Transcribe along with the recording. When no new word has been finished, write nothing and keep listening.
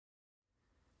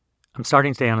I'm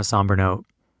starting today on a somber note,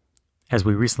 as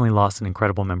we recently lost an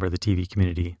incredible member of the TV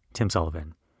community, Tim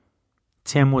Sullivan.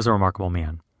 Tim was a remarkable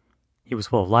man. He was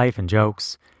full of life and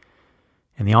jokes,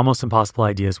 and the almost impossible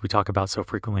ideas we talk about so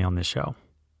frequently on this show.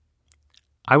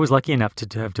 I was lucky enough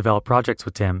to have developed projects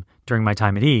with Tim during my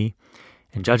time at E!,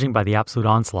 and judging by the absolute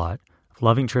onslaught of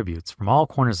loving tributes from all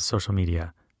corners of social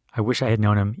media, I wish I had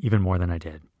known him even more than I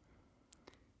did.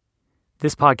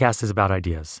 This podcast is about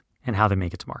ideas and how they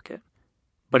make it to market.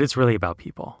 But it's really about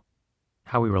people,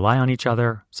 how we rely on each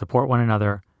other, support one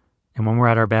another, and when we're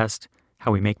at our best,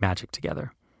 how we make magic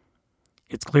together.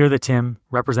 It's clear that Tim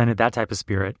represented that type of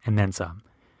spirit and then some,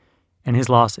 and his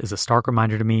loss is a stark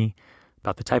reminder to me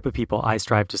about the type of people I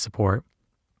strive to support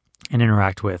and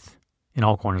interact with in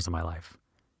all corners of my life.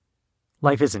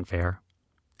 Life isn't fair,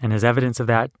 and as evidence of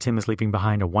that, Tim is leaving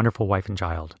behind a wonderful wife and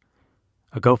child.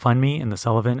 A GoFundMe in the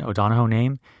Sullivan O'Donohoe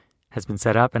name has been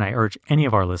set up, and I urge any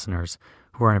of our listeners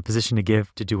who are in a position to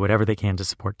give to do whatever they can to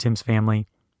support Tim's family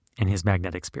and his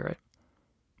magnetic spirit.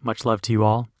 Much love to you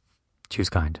all. Choose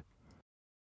kind.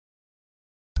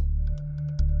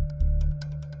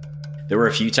 There were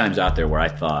a few times out there where I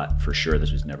thought for sure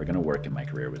this was never going to work and my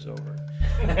career was over.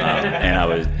 And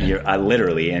I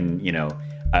literally,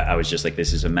 I was just like,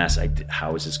 this is a mess.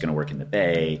 How is this going to work in the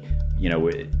Bay?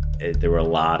 There were a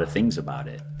lot of things about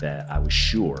it that I was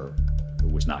sure it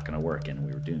was not going to work and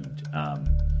we were doomed.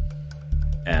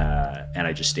 And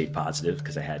I just stayed positive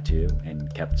because I had to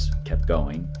and kept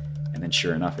going. And then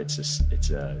sure enough, it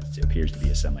appears to be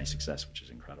a semi-success, which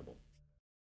is incredible.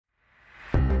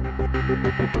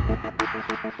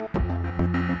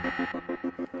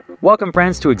 Welcome,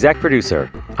 friends, to Exec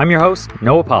Producer. I'm your host,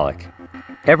 Noah Pollack.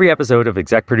 Every episode of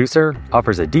Exec Producer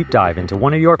offers a deep dive into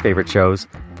one of your favorite shows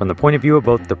from the point of view of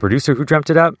both the producer who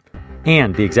dreamt it up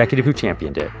and the executive who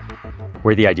championed it.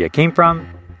 Where the idea came from,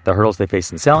 the hurdles they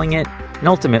faced in selling it, and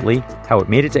ultimately, how it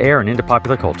made it to air and into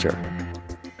popular culture.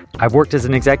 I've worked as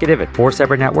an executive at 4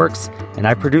 separate networks, and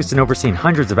I've produced and overseen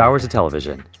hundreds of hours of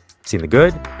television. I've seen the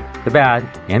good, the bad,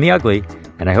 and the ugly,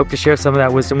 and I hope to share some of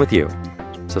that wisdom with you.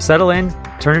 So settle in,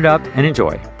 turn it up, and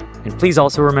enjoy. And please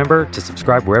also remember to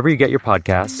subscribe wherever you get your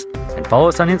podcasts, and follow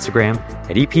us on Instagram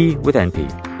at EP with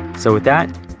NP. So with that,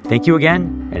 thank you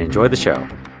again, and enjoy the show.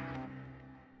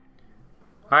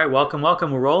 All right, welcome.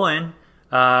 We're rolling.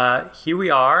 Here we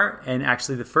are, and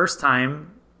actually the first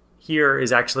time here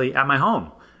is actually at my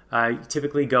home. I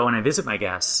typically go and I visit my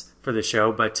guests for the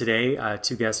show, but today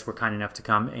 2 guests were kind enough to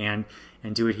come and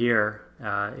do it here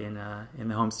in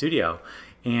the home studio.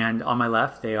 And on my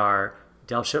left, they are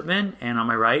Del Shupman, and on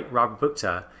my right, Robert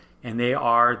Bukta. And they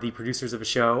are the producers of a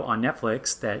show on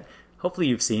Netflix that hopefully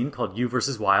you've seen called You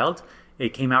vs. Wild.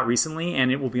 It came out recently,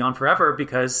 and it will be on forever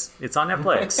because it's on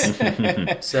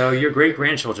Netflix. So your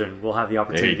great-grandchildren will have the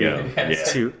opportunity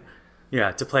to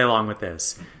play along with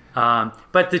this.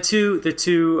 But the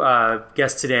two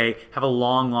guests today have a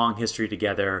long history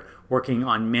together, working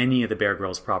on many of the Bear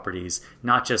Grylls properties,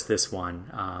 not just this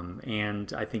one.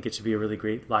 And I think it should be a really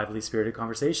great, lively, spirited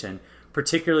conversation,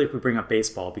 particularly if we bring up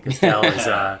baseball, because Del is,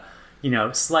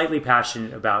 slightly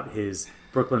passionate about his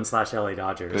Brooklyn/LA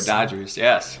Dodgers. Go Dodgers,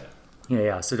 yes.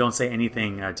 Yeah. So don't say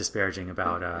anything disparaging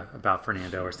about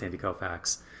Fernando or Sandy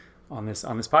Koufax on this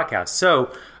podcast.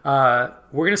 So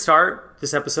we're going to start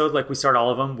this episode like we start all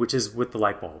of them, which is with the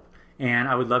light bulb. And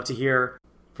I would love to hear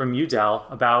from you, Del,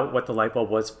 about what the light bulb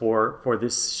was for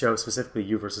this show, specifically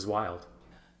You vs. Wild.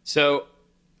 So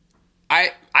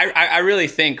I really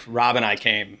think Rob and I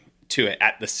came to it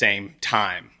at the same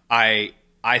time. I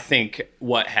think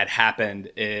what had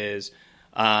happened is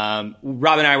Rob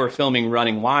and I were filming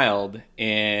Running Wild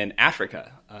in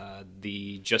Africa,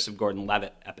 the Joseph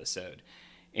Gordon-Levitt episode.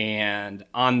 And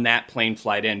on that plane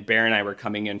flight in, Bear and I were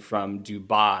coming in from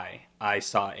Dubai. I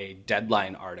saw a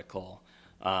Deadline article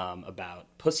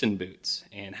about Puss in Boots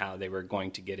and how they were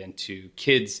going to get into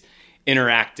kids'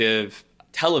 interactive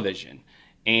television.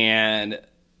 And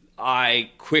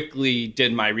I quickly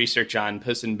did my research on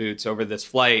Puss in Boots over this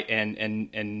flight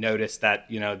and noticed that,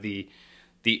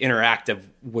 the interactive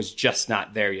was just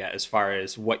not there yet as far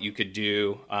as what you could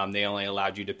do. They only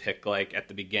allowed you to pick, like, at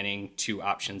the beginning 2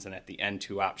 options and at the end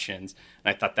 2 options.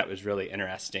 And I thought that was really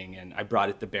interesting. And I brought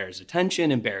it to Bear's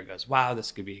attention, and Bear goes, wow,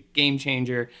 this could be a game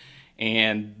changer.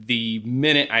 And the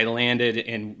minute I landed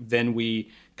and then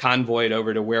we convoyed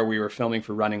over to where we were filming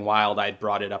for Running Wild, I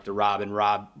brought it up to Rob, and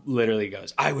Rob literally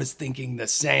goes, I was thinking the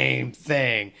same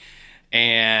thing.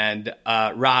 And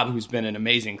Rob, who's been an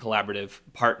amazing collaborative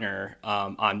partner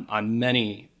on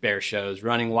many Bear shows,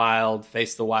 Running Wild,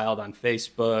 Face the Wild on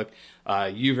Facebook,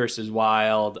 You vs.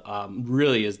 Wild,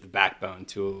 really is the backbone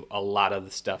to a lot of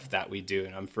the stuff that we do.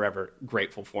 And I'm forever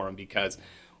grateful for him, because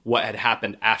what had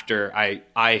happened after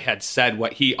I had said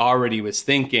what he already was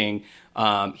thinking.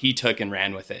 He took and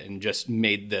ran with it and just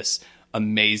made this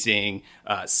amazing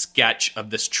sketch of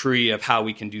this tree of how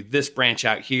we can do this branch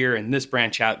out here and this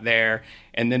branch out there.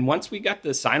 And then once we got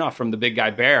the sign off from the big guy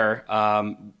Bear,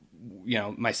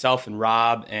 myself and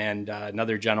Rob and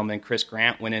another gentleman, Chris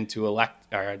Grant, went into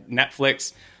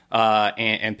Netflix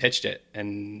and pitched it.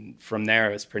 And from there,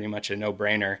 it was pretty much a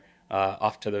no-brainer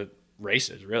off to the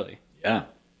races, really. Yeah.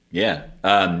 Yeah.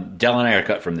 Del and I are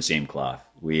cut from the same cloth.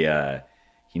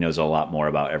 He knows a lot more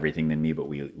about everything than me, but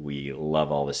we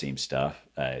love all the same stuff.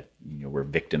 We're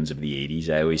victims of the 80s,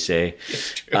 I always say.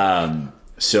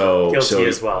 Guilty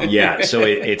as well. Yeah. So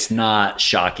it's not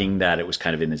shocking that it was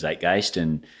kind of in the zeitgeist.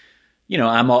 And,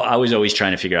 I was always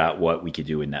trying to figure out what we could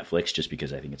do with Netflix, just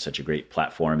because I think it's such a great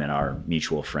platform. And our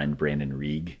mutual friend, Brandon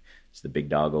Reig, is the big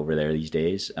dog over there these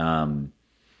days. And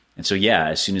so, yeah,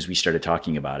 as soon as we started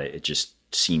talking about it, it just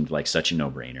seemed like such a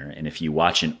no-brainer. And if you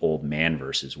watch an old Man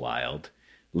vs. Wild,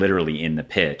 literally in the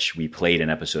pitch, we played an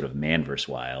episode of Man vs.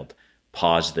 Wild,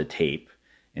 paused the tape,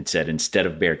 and said, instead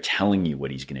of Bear telling you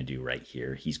what he's going to do right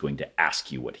here, he's going to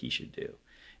ask you what he should do.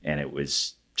 And it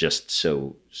was just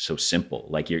so simple.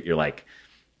 Like you're like,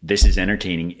 this is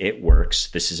entertaining. It works.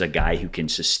 This is a guy who can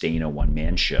sustain a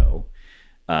one-man show.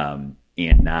 And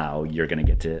now you're going to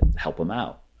get to help him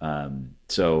out.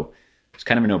 So it's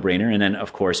kind of a no-brainer. And then,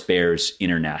 of course, Bear's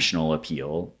international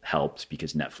appeal helped,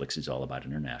 because Netflix is all about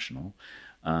international.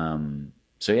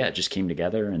 So yeah, it just came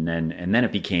together, and then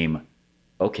it became,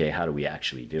 okay, how do we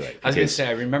actually do it? I was going to say,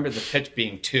 I remember the pitch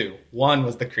being two. One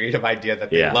was the creative idea that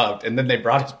they loved, and then they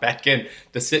brought us back in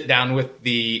to sit down with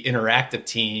the interactive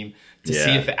team to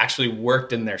see if it actually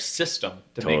worked in their system,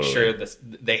 to make sure that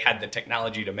they had the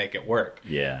technology to make it work.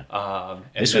 Yeah.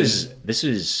 This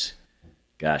was,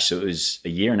 gosh, so it was a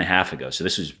year and a half ago. So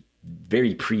this was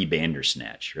very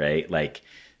pre-Bandersnatch, right? Like,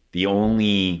 the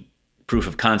only proof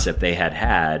of concept they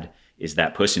had is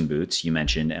that Puss in Boots you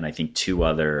mentioned, and I think two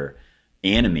other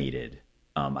animated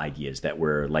ideas that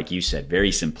were, like you said,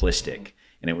 very simplistic.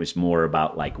 And it was more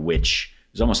about it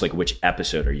was almost like which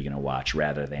episode are you going to watch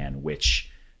rather than which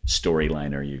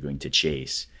storyline are you going to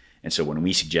chase. And so when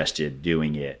we suggested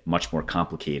doing it much more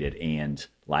complicated and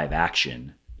live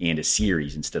action and a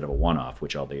series instead of a one-off,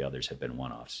 which all the others have been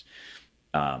one-offs,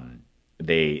 someone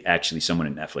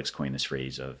at Netflix coined this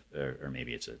phrase or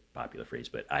maybe it's a popular phrase,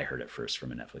 but I heard it first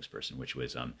from a Netflix person, which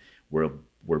was,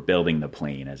 we're building the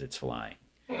plane as it's flying.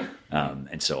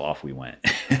 And so off we went.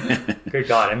 Good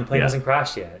God. And the plane hasn't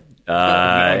crashed yet.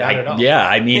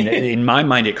 I mean, in my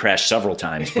mind, it crashed several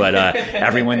times, but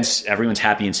everyone's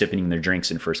happy and sipping their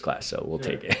drinks in first class, so we'll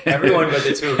take it. Everyone but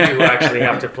the two of you who actually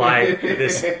have to fly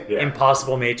this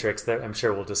impossible matrix that I'm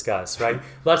sure we'll discuss, right? A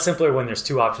lot simpler when there's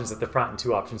two options at the front and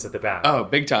two options at the back. Oh,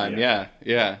 big time,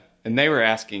 yeah. And they were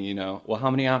asking, well,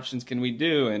 how many options can we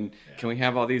do, and can we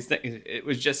have all these things? It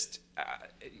was just...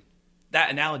 that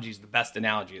analogy is the best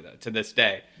analogy, though, to this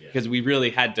day, because we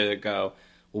really had to go,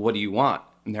 well, what do you want?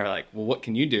 And they're like, well, what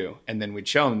can you do? And then we'd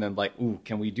show them, and like, ooh,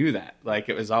 can we do that? Like,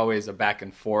 it was always a back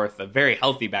and forth, a very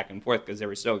healthy back and forth, because they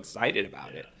were so excited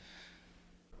about it.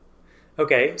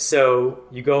 Okay, so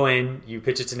you go in, you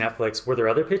pitch it to Netflix. Were there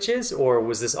other pitches, or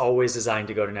was this always designed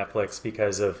to go to Netflix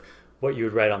because of what you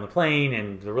would read on the plane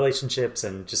and the relationships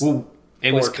and just... Well,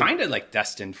 it was kind of like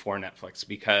destined for Netflix,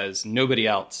 because nobody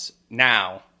else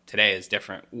now... Today is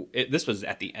different. This was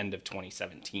at the end of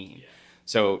 2017. Yeah.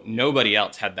 So nobody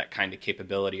else had that kind of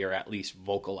capability, or at least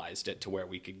vocalized it to where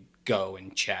we could go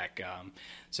and check.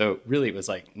 So really it was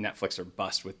like Netflix or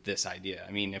bust with this idea.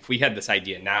 I mean, if we had this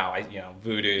idea now,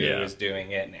 Vudu was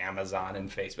doing it, and Amazon and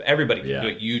Facebook, everybody could do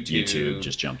it. YouTube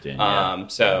just jumped in.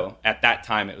 So at that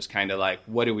time it was kind of like,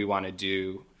 what do we want to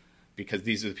do? Because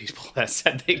these are the people that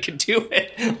said they could do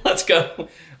it. Let's go.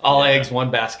 All eggs,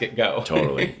 one basket, go.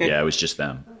 Totally. Yeah, it was just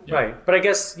them. Yeah. Right. But I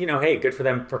guess, hey, good for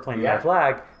them for planting a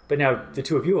flag. But now the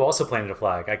two of you have also planted a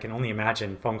flag. I can only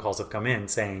imagine phone calls have come in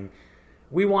saying,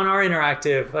 we want our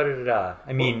interactive, da-da-da-da.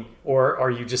 I mean, or are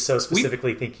you just so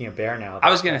specifically thinking of Bear now? I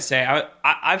was going to say,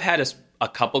 I've had a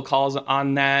couple calls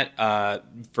on that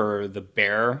for the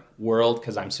Bear world,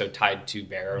 because I'm so tied to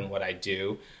Bear and what I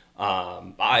do.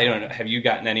 I don't know. Have you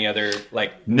gotten any other No,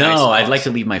 nice I'd like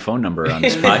to leave my phone number on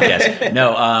this podcast.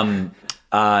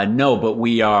 No, but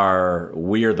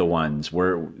we're the ones.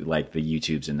 We're like the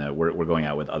YouTubes and we're going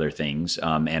out with other things.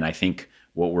 And I think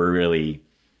what we're really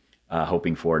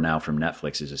hoping for now from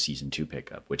Netflix is a season 2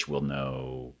 pickup, which we'll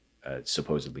know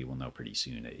supposedly we'll know pretty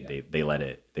soon. They let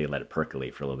it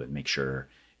percolate for a little bit, make sure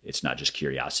it's not just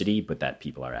curiosity, but that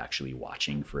people are actually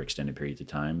watching for extended periods of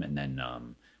time, and then.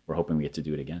 We're hoping we get to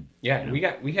do it again. Yeah,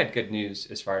 we had good news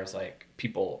as far as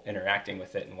people interacting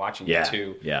with it and watching Yeah, it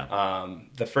too. yeah.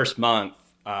 The first month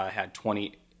had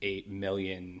 28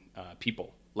 million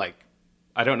people. Like,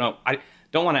 I don't know. I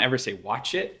don't want to ever say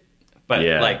watch it, but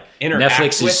Yeah. like interact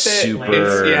Netflix with is it. super-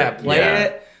 Play yeah.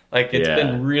 it. Like, it's Yeah.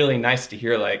 been really nice to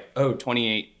hear, like,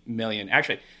 28 million.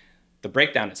 Actually, the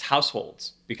breakdown is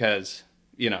households because,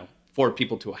 4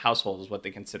 people to a household is what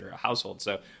they consider a household.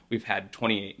 So we've had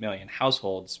 28 million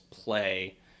households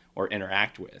play or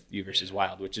interact with You vs.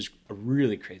 Wild, which is a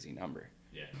really crazy number.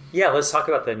 Yeah, let's talk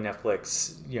about the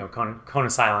Netflix, cone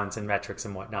of silence and metrics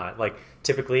and whatnot. Like,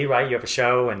 typically, right, you have a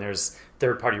show and there's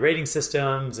third-party rating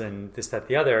systems and this, that,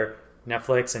 the other.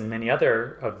 Netflix and many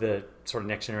other of the sort of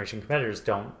next-generation competitors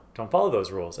don't follow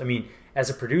those rules. I mean, as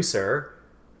a producer,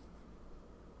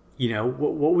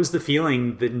 what was the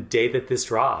feeling the day that this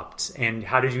dropped? And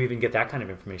how did you even get that kind of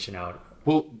information out?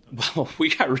 Well,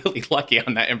 we got really lucky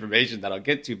on that information that I'll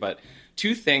get to, but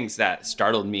 2 things that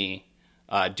startled me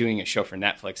doing a show for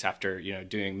Netflix after,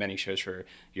 doing many shows for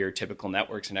your typical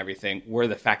networks and everything were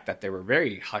the fact that they were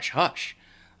very hush-hush.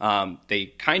 They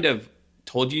kind of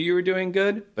told you were doing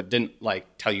good, but didn't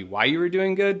tell you why you were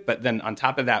doing good. But then on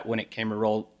top of that, when it came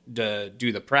to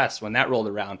do the press, when that rolled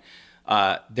around,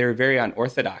 they were very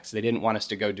unorthodox. They didn't want us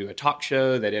to go do a talk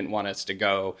show. They didn't want us to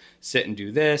go sit and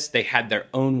do this. They had their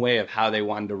own way of how they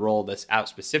wanted to roll this out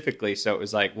specifically. So it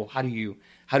was like, well, how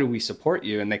do we support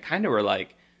you? And they kind of were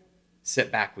like,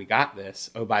 sit back, we got this.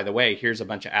 Oh, by the way, here's a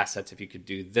bunch of assets. If you could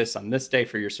do this on this day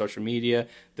for your social media,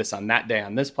 this on that day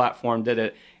on this platform, did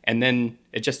it. And then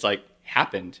it just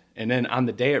happened. And then on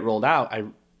the day it rolled out,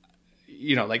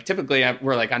 typically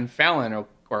we're on Fallon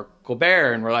or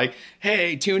Colbert, and we're like,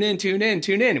 hey, tune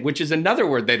in, which is another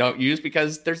word they don't use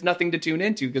because there's nothing to tune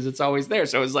into because it's always there.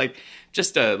 So it was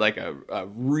just a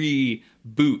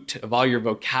reboot of all your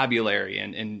vocabulary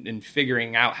and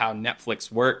figuring out how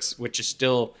Netflix works, which is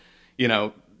still,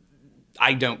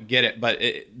 I don't get it. But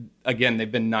again,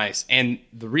 they've been nice. And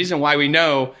the reason why we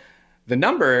know the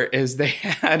number is they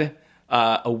had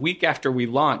a week after we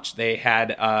launched, they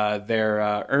had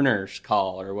their earners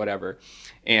call or whatever.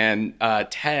 And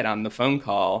Ted on the phone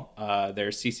call, their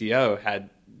CCO had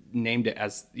named it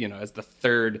as the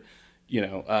third,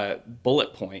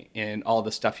 bullet point in all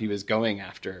the stuff he was going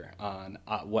after on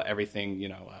what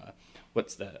everything,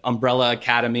 what's the Umbrella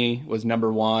Academy was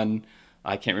number 1.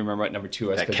 I can't remember what number 2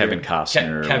 was. That Kevin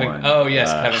Costner one. Oh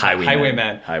yes, Kevin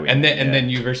Highwayman. And then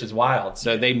You vs. Wild.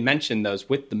 So they mentioned those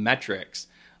with the metrics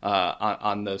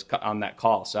on that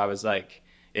call. So I was like,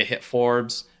 it hit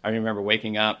Forbes. I remember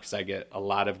waking up because I get a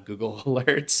lot of Google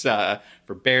alerts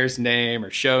for Bear's name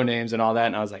or show names and all that.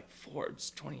 And I was like,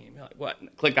 Forbes, 28 million, what?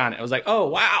 And click on it. I was like, oh,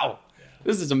 wow,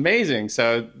 this is amazing.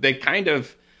 So they kind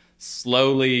of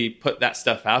slowly put that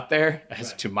stuff out there,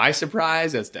 as to my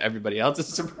surprise, as to everybody else's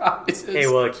surprise. Hey,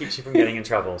 well, it keeps you from getting in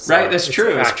trouble. So right, that's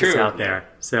true. It's true. Out there.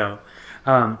 So,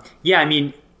 I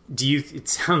mean, it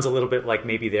sounds a little bit like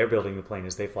maybe they're building the plane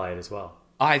as they fly it as well.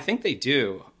 I think they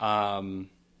do.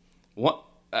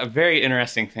 A very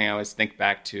interesting thing I always think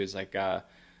back to is like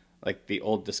the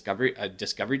old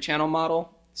Discovery Channel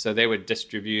model. So they would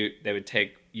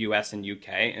take US and UK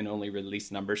and only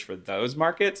release numbers for those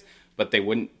markets, but they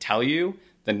wouldn't tell you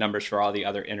the numbers for all the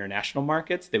other international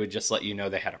markets. They would just let you know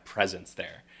they had a presence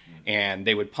there. And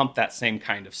they would pump that same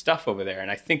kind of stuff over there. And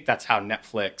I think that's how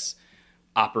Netflix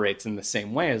operates in the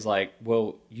same way, is like,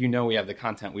 well, we have the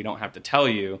content, we don't have to tell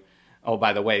you, oh,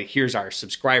 by the way, here's our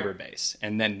subscriber base.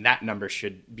 And then that number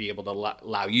should be able to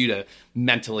allow you to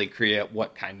mentally create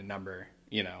what kind of number,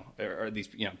 or these,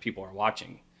 people are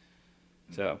watching.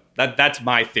 So that's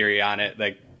my theory on it.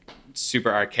 Like,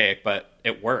 super archaic, but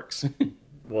it works.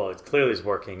 Well, it clearly is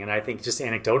working. And I think just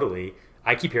anecdotally,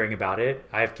 I keep hearing about it.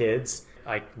 I have kids.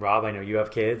 Rob, I know you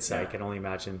have kids. Yeah. I can only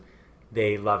imagine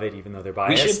they love it, even though they're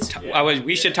biased.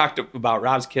 We should talk about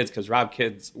Rob's kids, because Rob's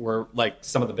kids were like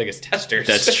some of the biggest testers.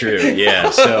 That's true. Yeah.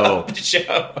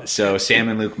 So Sam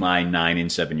and Luke, my 9 and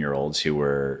 7-year-olds, who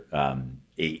were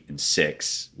 8 and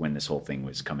 6 when this whole thing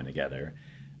was coming together.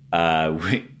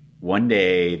 One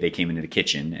day they came into the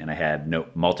kitchen and I had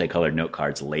multicolored note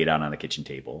cards laid out on the kitchen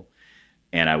table.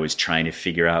 And I was trying to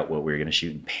figure out what we were going to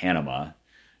shoot in Panama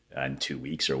in 2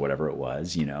 weeks or whatever it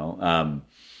was,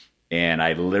 and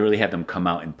I literally had them come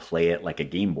out and play it like a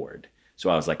game board. So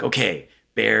I was like, okay,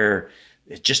 Bear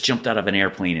just jumped out of an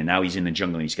airplane and now he's in the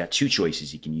jungle and he's got 2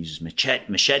 choices. He can use his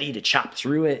machete to chop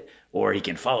through it, or he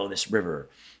can follow this river.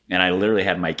 And I literally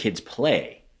had my kids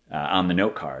play on the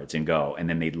note cards and go, and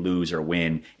then they'd lose or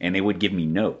win, and they would give me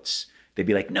notes. They'd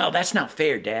be like, no, that's not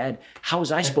fair, Dad. How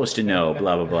was I supposed to know?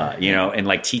 Blah, blah, blah. And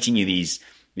like teaching you these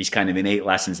kind of innate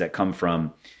lessons that come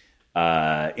from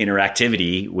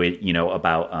interactivity with,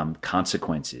 about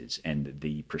consequences and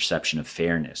the perception of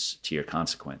fairness to your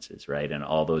consequences, right? And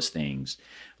all those things,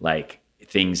 like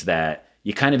things that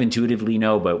you kind of intuitively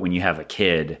know, but when you have a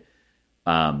kid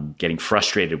getting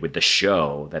frustrated with the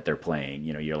show that they're playing,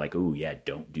 you're like, "Ooh, yeah,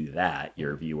 don't do that.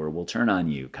 Your viewer will turn on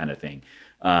you," kind of thing.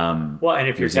 Well, and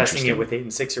if you're testing it with 8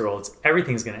 and 6-year-olds,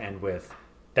 everything's going to end with,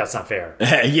 "That's not fair."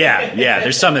 yeah.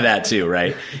 There's some of that too,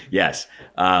 right? Yes.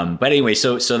 But anyway,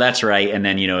 so that's right. And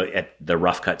then, at the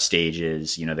rough cut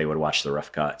stages, they would watch the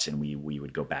rough cuts, and we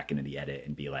would go back into the edit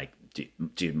and be like,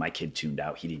 dude, my kid tuned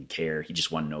out. He didn't care. He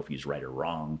just wanted to know if he was right or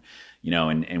wrong,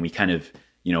 and we kind of,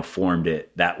 formed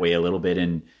it that way a little bit.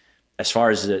 And as far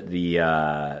as the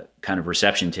kind of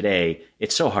reception today,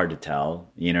 it's so hard to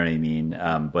tell, you know what I mean?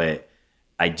 But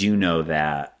I do know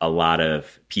that a lot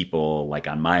of people, like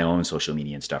on my own social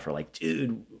media and stuff, are like,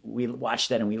 "Dude, we watched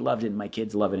that and we loved it, and my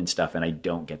kids love it and stuff." And I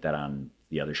don't get that on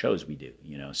the other shows we do,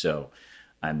 So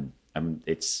I'm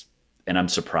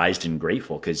surprised and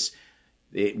grateful, because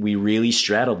we really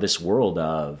straddled this world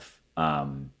of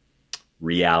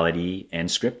reality and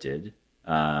scripted,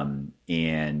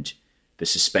 and the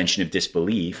suspension of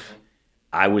disbelief.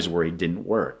 I was worried didn't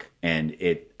work, and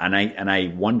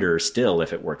I wonder still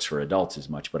if it works for adults as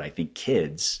much, but I think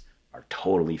kids are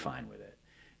totally fine with it.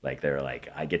 Like, they're like,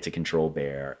 I get to control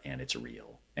Bear and it's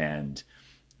real. And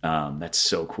that's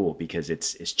so cool, because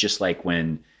it's just like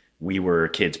when we were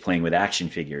kids playing with action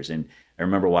figures. And I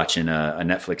remember watching a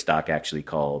Netflix doc actually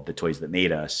called The Toys That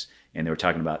Made Us, and they were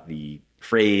talking about the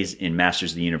phrase in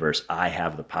Masters of the Universe, "I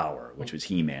have the power," which was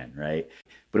He-Man, right?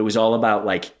 But it was all about,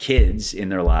 like, kids in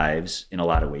their lives in a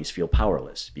lot of ways feel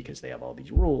powerless because they have all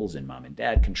these rules, and mom and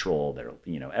dad control their,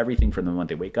 everything from the moment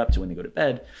they wake up to when they go to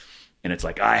bed. And it's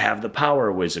like, "I have the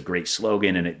power" was a great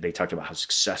slogan. And they talked about how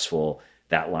successful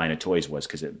that line of toys was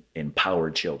because it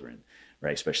empowered children,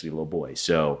 right? Especially little boys.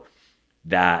 So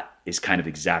that is kind of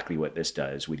exactly what this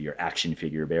does with your action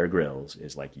figure Bear Grylls,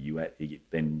 is like,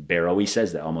 and Bear always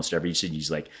says that almost every scene.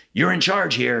 He's like, "You're in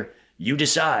charge here. You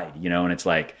decide," and it's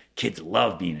like, kids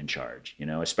love being in charge,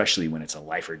 especially when it's a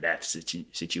life or death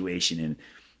situation, and,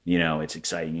 it's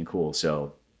exciting and cool.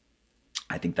 So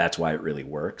I think that's why it really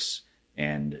works.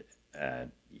 And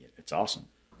it's awesome.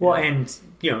 Well, and,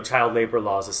 child labor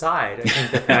laws aside, I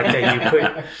think the fact that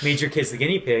you made your kids the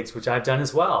guinea pigs, which I've done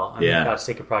as well. I got to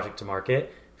take a project to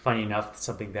market. Funny enough,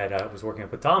 something that I was working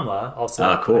with Damla,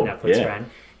 also cool. a Netflix friend.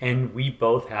 And we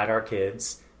both had our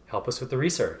kids help us with the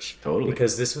research. Totally.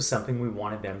 Because this was something we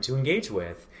wanted them to engage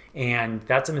with. And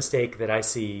that's a mistake that I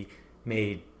see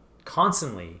made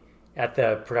constantly at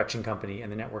the production company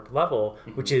and the network level,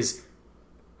 which is,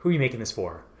 who are you making this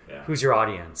for? Yeah. Who's your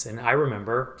audience? And I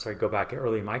remember, go back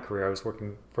early in my career, I was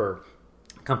working for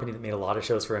a company that made a lot of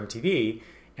shows for MTV,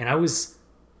 and I was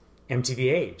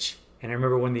MTV age. And I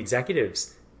remember one of the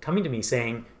executives coming to me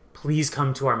saying, "Please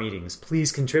come to our meetings,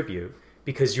 please contribute,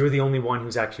 because you're the only one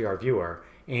who's actually our viewer."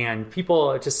 And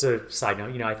people, just a side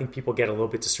note, I think people get a little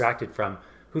bit distracted from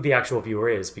who the actual viewer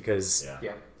is, because,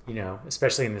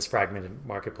 especially in this fragmented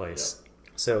marketplace. Yeah.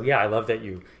 So I love that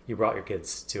you brought your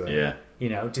kids to it.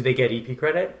 Yeah. Do they get EP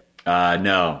credit?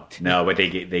 No, but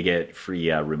they get free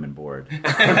room and board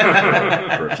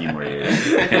for a few more years.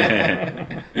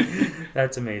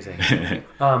 That's amazing.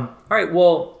 All right.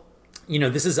 Well,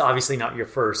 this is obviously not your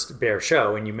first Bear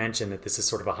show, and you mentioned that this is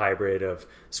sort of a hybrid of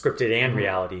scripted and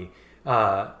reality.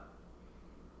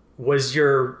 Was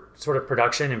your sort of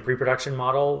production and pre-production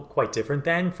model quite different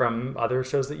then from other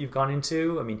shows that you've gone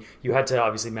into? I mean, you had to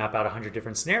obviously map out 100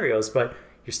 different scenarios, but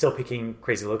you're still picking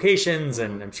crazy locations,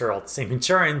 and I'm sure all the same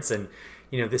insurance and,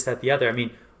 this, that, the other. I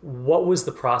mean, what was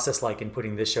the process like in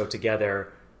putting this show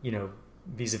together,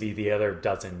 vis-a-vis the other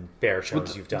dozen Bear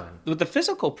shows you've done? With the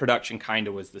physical production kind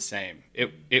of was the same.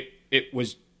 It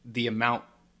was the amount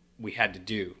we had to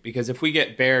do, because if we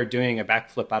get Bear doing a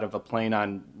backflip out of a plane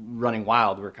on Running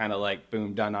Wild, we're kind of like,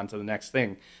 boom, done, on to the next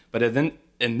thing. But then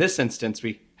in this instance,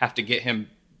 we have to get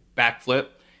him backflip,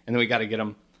 and then we got to get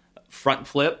him front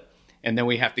flip, and then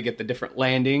we have to get the different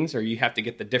landings, or you have to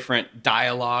get the different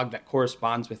dialogue that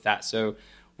corresponds with that. So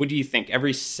what do you think?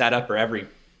 Every setup or every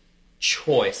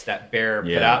choice that Bear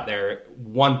put out there,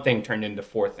 one thing turned into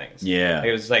four things. Yeah.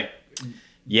 It was like...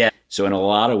 Yeah. So in a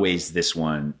lot of ways, this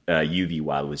one, UV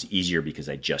Wild, was easier because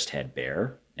I just had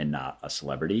Bear and not a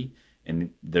celebrity.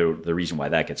 And the reason why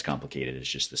that gets complicated is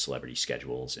just the celebrity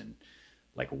schedules, and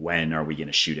like, when are we going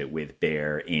to shoot it with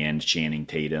Bear and Channing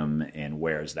Tatum, and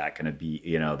where is that going to be?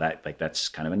 That's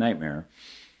kind of a nightmare.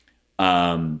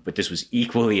 But this was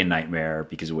equally a nightmare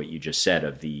because of what you just said,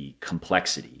 of the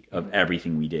complexity of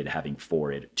everything we did, having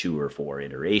 2 or 4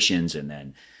 iterations, and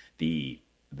then the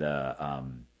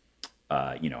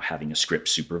having a script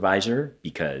supervisor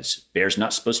because Bear's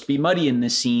not supposed to be muddy in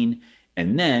this scene.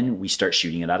 And then we start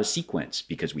shooting it out of sequence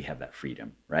because we have that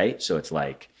freedom, right? So it's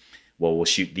like, well, we'll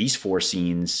shoot these 4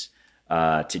 scenes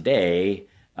today,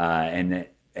 and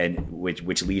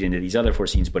which lead into these other 4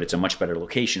 scenes, but it's a much better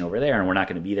location over there, and we're not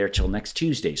going to be there till next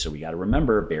Tuesday. So we got to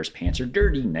remember Bear's pants are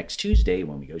dirty next Tuesday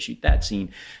when we go shoot that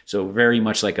scene. So very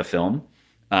much like a film,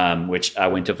 which I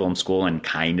went to film school and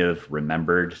kind of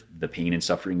remembered the pain and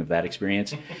suffering of that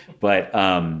experience. But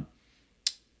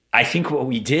I think what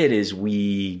we did is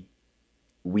we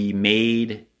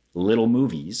made little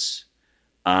movies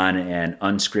on an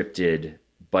unscripted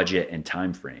budget and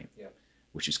time frame,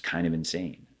 which is kind of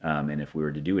insane. And if we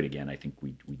were to do it again, I think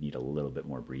we need a little bit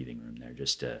more breathing room there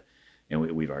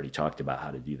and we've already talked about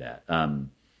how to do that.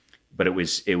 But it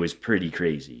was pretty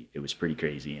crazy. It was pretty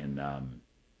crazy. And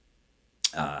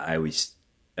I always,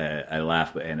 I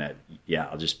laugh, and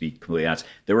I'll just be completely honest.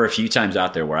 There were a few times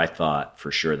out there where I thought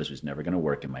for sure this was never going to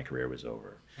work and my career was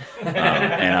over.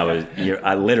 And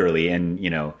I literally, and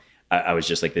I was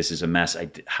just like, this is a mess.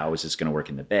 How is this going to work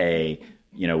in the Bay?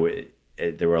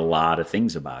 There were a lot of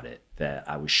things about it that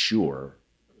I was sure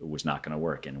it was not going to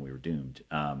work and we were doomed.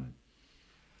 And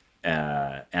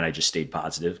I just stayed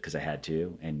positive because I had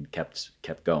to and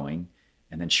kept going.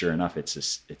 And then sure enough, it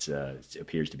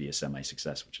appears to be a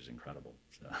semi-success, which is incredible.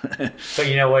 So. But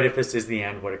you know what? If this is the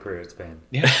end, what a career it's been.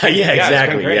 Yeah,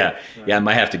 exactly. Yeah, I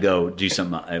might have to go do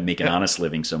some, make an honest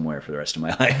living somewhere for the rest of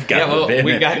my life.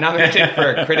 We got nominated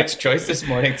for a Critics' Choice this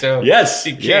morning. So yes,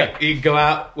 you go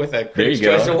out with a Critics'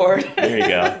 Choice Award. There you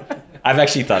go. I've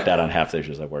actually thought that on half the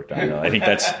shows I've worked on. I think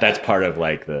that's part of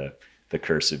like the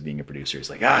curse of being a producer. Is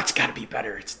like, it's got to be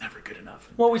better. It's never good enough.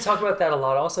 Well, we talk about that a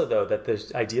lot also, though, that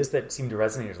the ideas that seem to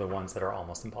resonate are the ones that are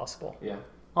almost impossible. Yeah.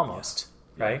 Almost,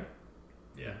 right?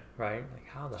 Yeah. Right? Like,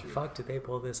 how the fuck did they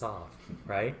pull this off?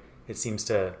 Right? It seems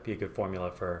to be a good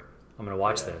formula for, I'm going to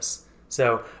watch this.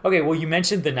 So, okay, well, you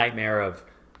mentioned the nightmare of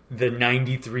the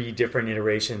 93 different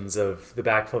iterations of the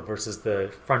backflip versus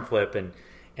the front flip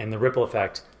and the ripple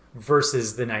effect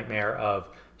versus the nightmare of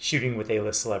shooting with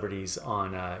A-list celebrities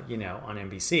on, on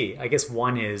NBC. I guess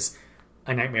one is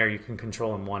a nightmare you can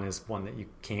control and one is one that you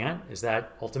can't. Is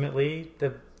that ultimately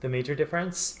the major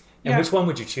difference? And which one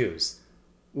would you choose?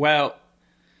 Well,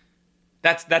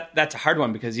 that's a hard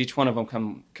one because each one of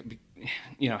them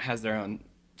has their own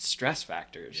stress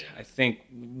factors. Yeah. I think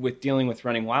with dealing with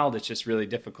Running Wild, it's just really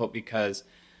difficult because,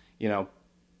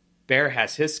 Bear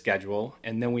has his schedule,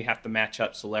 and then we have to match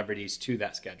up celebrities to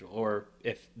that schedule. Or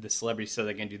if the celebrity says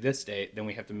they're going to do this date, then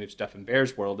we have to move stuff in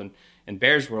Bear's world. And in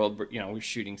Bear's world, we're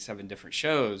shooting 7 different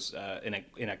shows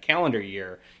in a calendar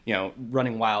year.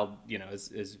 Running Wild,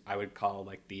 is I would call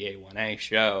like the A1A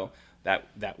show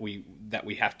that we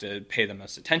have to pay the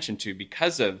most attention to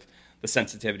because of the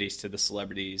sensitivities to the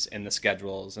celebrities and the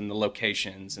schedules and the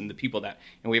locations and the people and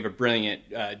we have a brilliant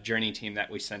journey team that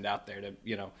we send out there to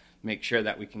make sure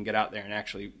that we can get out there and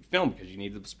actually film because you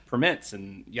need those permits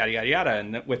and yada, yada, yada.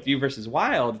 And with You versus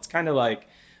Wild, it's kind of like,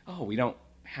 we don't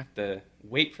have to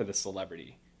wait for the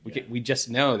celebrity. We just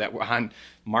know that we're on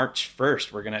March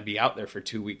 1st, we're going to be out there for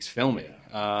 2 weeks filming.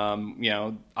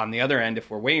 Yeah. On the other end, if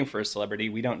we're waiting for a celebrity,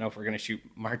 we don't know if we're going to shoot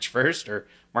March 1st or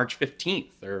March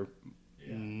 15th or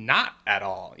not at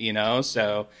all,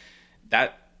 So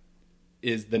that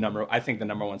is the number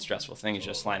one stressful thing is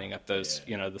just lining up those,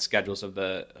 the schedules of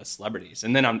the celebrities.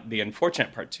 And then the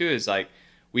unfortunate part too is like,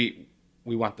 we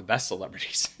want the best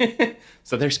celebrities.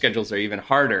 So their schedules are even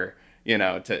harder,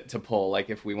 to pull.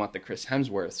 Like if we want the Chris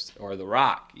Hemsworths or the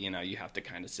Rock, you have to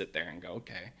kind of sit there and go,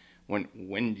 okay, when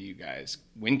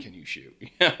can you shoot?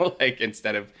 Like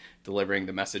instead of delivering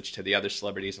the message to the other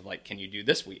celebrities of like, can you do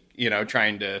this week?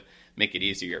 Trying to make it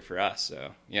easier for us.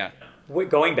 So, yeah.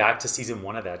 Going back to season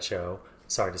 1 of that show,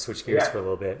 sorry to switch gears for a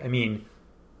little bit. I mean,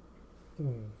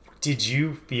 did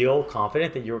you feel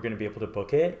confident that you were going to be able to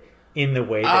book it in the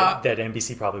way that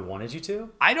NBC probably wanted you to?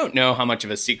 I don't know how much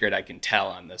of a secret I can tell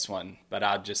on this one, but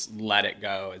I'll just let it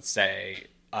go and say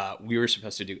we were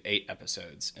supposed to do 8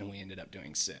 episodes and we ended up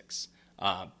doing 6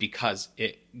 because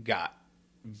it got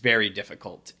very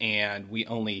difficult. And we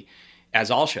only, as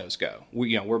all shows go,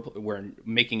 we're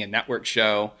making a network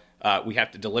show. We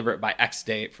have to deliver it by X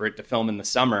date for it to film in the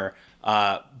summer.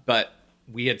 But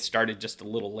we had started just a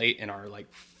little late in our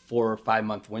like 4 or 5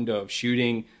 month window of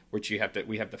shooting, which we have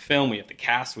to film, we have to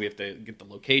cast, we have to get the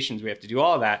locations, we have to do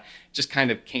all of that. It just kind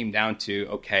of came down to,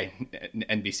 okay,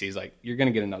 NBC's like, you're going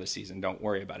to get another season. Don't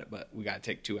worry about it. But we got to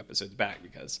take 2 episodes back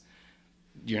because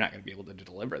you're not going to be able to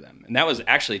deliver them. And that was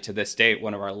actually to this date,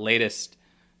 one of our latest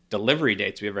delivery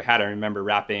dates we ever had. I remember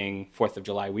wrapping 4th of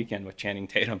July weekend with Channing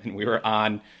Tatum, and we were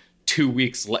on 2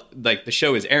 weeks, like the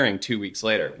show is airing 2 weeks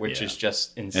later, which is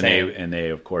just insane. And they,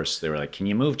 of course, they were like, "Can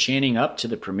you move Channing up to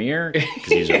the premiere?"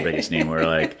 Because he's our biggest name. We're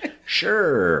like,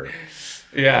 "Sure."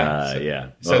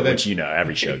 Yeah. So then, which,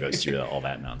 every show goes through all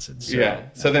that nonsense. So,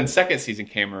 So then second season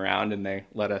came around and they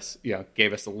let us,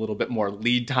 gave us a little bit more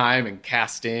lead time and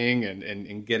casting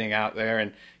and getting out there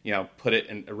and, put it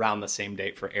in around the same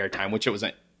date for airtime, which it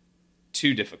wasn't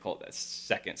too difficult that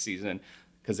second season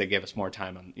because they gave us more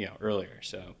time on, earlier.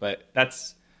 So, but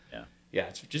that's,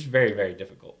 it's just very, very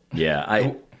difficult.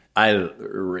 Yeah.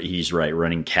 He's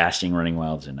right. Casting Running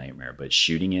Wild is a nightmare, but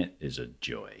shooting it is a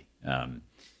joy.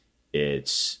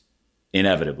 It's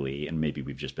inevitably, and maybe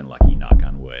we've just been lucky, knock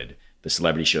on wood, the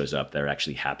celebrity shows up, they're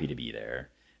actually happy to be there.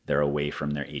 They're away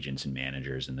from their agents and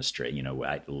managers and the straight,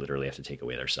 I literally have to take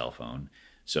away their cell phone.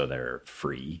 So they're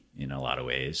free in a lot of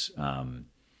ways.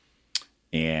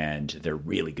 And they're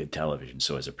really good television.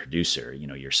 So as a producer,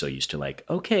 you're so used to like,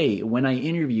 okay, when I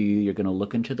interview you, you're going to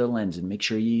look into the lens and make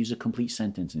sure you use a complete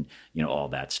sentence and, all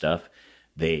that stuff.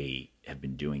 They have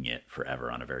been doing it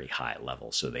forever on a very high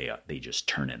level. So they just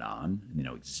turn it on and they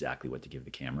know exactly what to give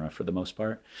the camera for the most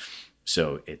part.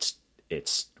 So it's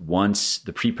once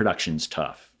the pre-production's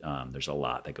tough. There's a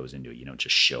lot that goes into it. You don't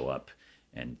just show up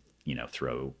and,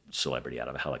 throw celebrity out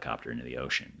of a helicopter into the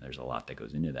ocean. There's a lot that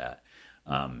goes into that.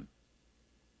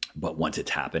 But once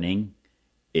it's happening,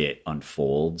 it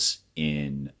unfolds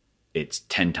it's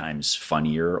 10 times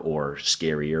funnier or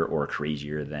scarier or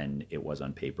crazier than it was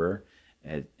on paper.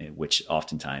 Which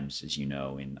oftentimes, as you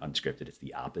know, in unscripted, it's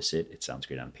the opposite. It sounds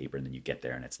great on paper, and then you get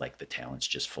there and it's like the talent's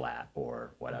just flat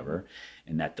or whatever.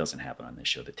 And that doesn't happen on this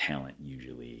show. The talent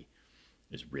usually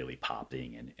is really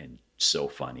popping and so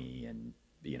funny, and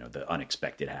the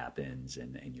unexpected happens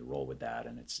and you roll with that,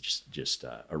 and it's just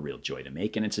a real joy to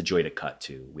make, and it's a joy to cut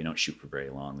too. We don't shoot for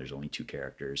very long. There's only 2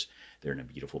 characters. They're in a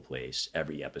beautiful place.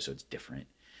 Every episode's different,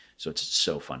 so it's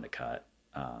so fun to cut.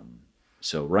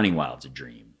 So Running Wild's a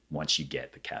dream. Once you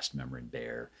get the cast member and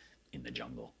bear in the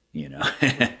jungle,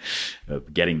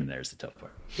 getting them there is the tough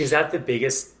part. Is that the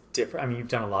biggest difference? I mean, you've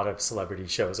done a lot of celebrity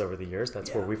shows over the years.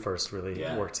 That's where we first really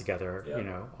worked together,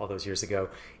 all those years ago.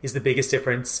 Is the biggest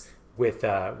difference with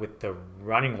the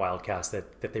Running Wild cast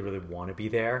that they really want to be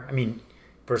there? I mean,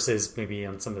 versus maybe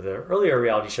on some of the earlier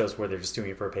reality shows where they're just doing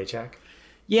it for a paycheck?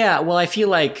 Yeah, well, I feel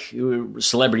like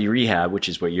Celebrity Rehab, which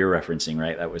is what you're referencing,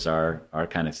 right? That was our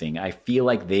kind of thing. I feel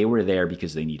like they were there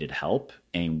because they needed help,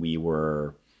 and we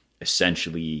were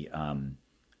essentially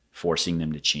forcing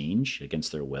them to change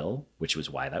against their will, which was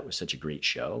why that was such a great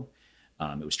show.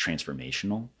 It was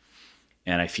transformational.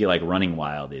 And I feel like Running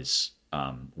Wild is,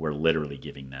 we're literally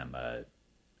giving them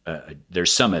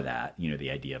there's some of that,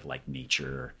 the idea of like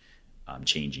nature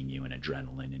changing you and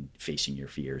adrenaline and facing your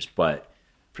fears. But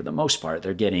for the most part,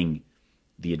 they're getting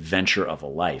the adventure of a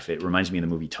life. It reminds me of the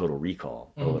movie Total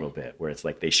Recall a little bit, where it's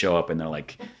like they show up and they're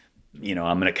like,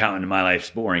 I'm an accountant and my life's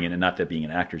boring. And not that being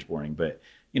an actor's boring, but,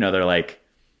 they're like,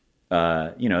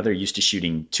 they're used to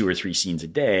shooting 2 or 3 scenes a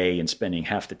day and spending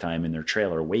half the time in their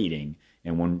trailer waiting.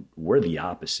 And when we're the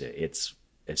opposite, it's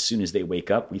as soon as they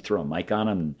wake up, we throw a mic on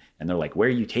them and they're like, "Where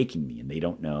are you taking me?" And they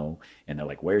don't know. And they're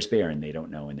like, "Where's Bear?" And they don't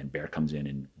know. And then Bear comes in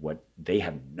and they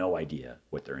have no idea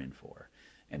what they're in for.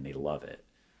 And they love it.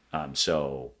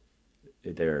 So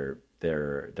they're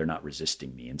not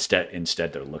resisting me.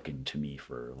 Instead they're looking to me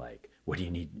for like, what do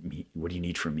you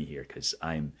need from me here? Cause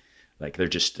I'm like, they're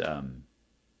just,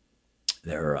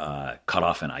 they're cut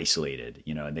off and isolated,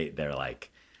 and they're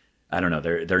like, I don't know,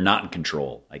 they're not in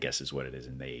control, I guess is what it is.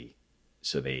 And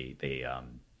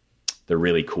they're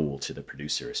really cool to the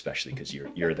producer, especially because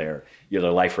you're their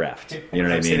life raft. You know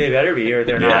what I mean? They better be, or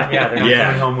they're not. Yeah, they're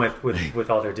not coming home with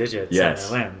all their digits and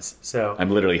their limbs. So I'm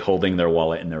literally holding their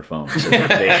wallet and their phone. So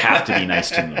they have to be nice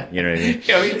to me. You know what I mean?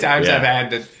 How many times I've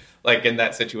had to, like, in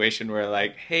that situation where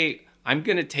like, hey, I'm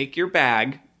gonna take your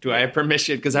bag. Do I have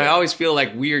permission? Because I always feel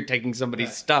like weird taking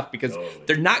somebody's stuff because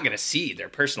they're not going to see their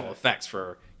personal effects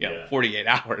for 48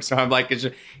 hours. So I'm like,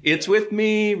 it's with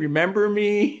me. Remember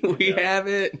me. We have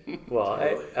it.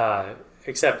 Well,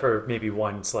 except for maybe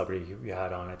one celebrity you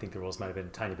had on, I think the rules might have been a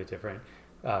tiny bit different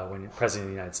when President of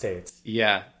the United States.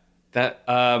 Yeah, that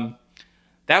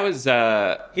was.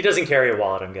 He doesn't carry a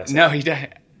wallet, I'm guessing. No, he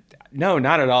doesn't. No,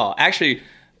 not at all. Actually,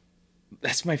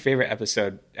 that's my favorite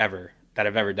episode ever that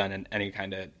I've ever done in any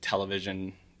kind of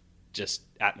television, just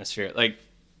atmosphere. Like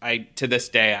to this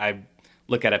day, I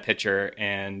look at a picture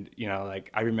and, like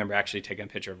I remember actually taking a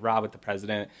picture of Rob with the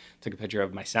president, took a picture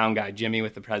of my sound guy, Jimmy,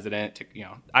 with the president.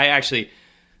 I actually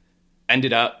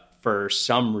ended up for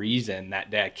some reason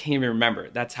that day. I can't even remember.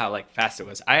 That's how fast it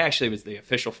was. I actually was the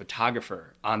official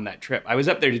photographer on that trip. I was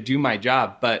up there to do my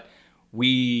job, but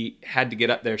we had to get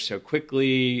up there so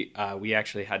quickly. We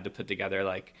actually had to put together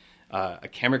like a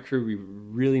camera crew we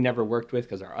really never worked with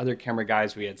because our other camera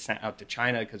guys we had sent out to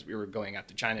China because we were going out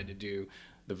to China to do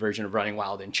the version of Running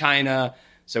Wild in China.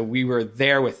 So we were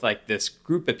there with like this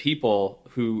group of people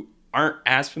who aren't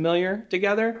as familiar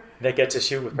together. They get to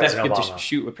shoot with President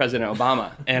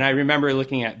Obama. And I remember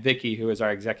looking at Vicky, who was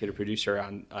our executive producer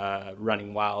on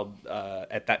Running Wild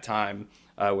at that time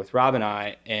with Rob and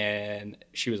I, and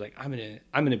she was like, I'm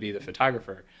gonna be the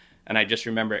photographer. And I just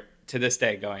remember to this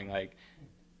day going like,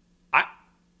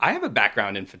 I have a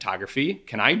background in photography.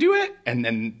 Can I do it? And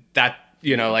then that,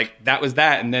 like that was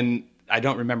that. And then I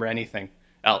don't remember anything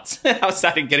else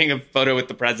outside of getting a photo with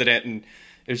the president. And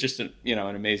it was just an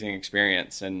amazing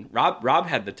experience. And Rob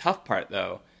had the tough part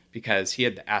though, because he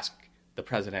had to ask the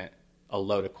president a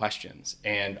load of questions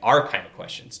and our kind of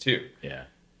questions too. Yeah.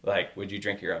 Like, would you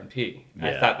drink your own pee?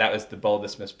 Yeah. I thought that was the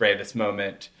boldest, most bravest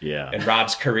moment in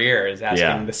Rob's career is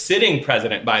asking the sitting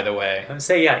president, by the way. I would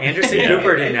say, Anderson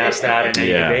Cooper didn't ask that in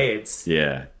any debates.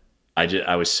 Yeah.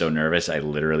 I was so nervous. I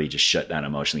literally just shut down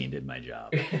emotionally and did my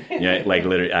job. Like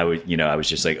literally I was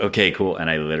just like, okay, cool. And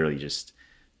I literally just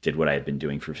did what I had been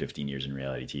doing for 15 years in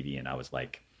reality TV. And I was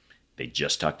like, they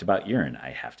just talked about urine. I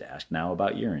have to ask now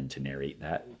about urine to narrate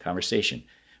that conversation.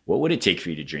 What would it take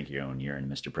for you to drink your own urine,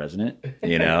 Mr. President?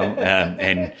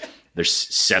 And there's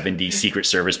 70 Secret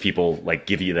Service people like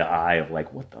give you the eye of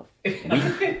like, what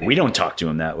the? We don't talk to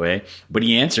him that way. But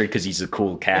he answered because he's a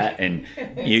cool cat, and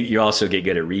you also get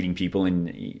good at reading people. And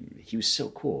he was so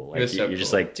cool. Like you're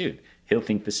just like, dude, he'll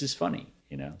think this is funny,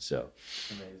 So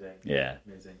amazing. Yeah,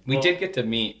 amazing. We did get to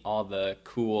meet all the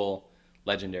cool,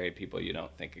 legendary people you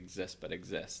don't think exist but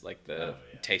exist, like the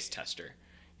taste tester.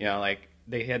 Like.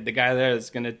 They had the guy there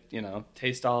that's going to,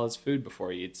 taste all his food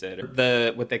before he eats it.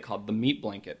 Or what they called the meat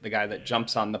blanket, the guy that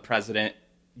jumps on the president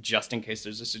just in case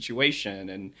there's a situation.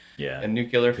 And a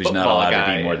nuclear who's football not allowed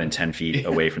guy. to be more than 10 feet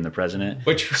away from the president.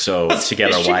 So Which to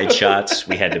get our wide shots,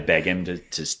 we had to beg him to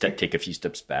take a few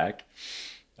steps back.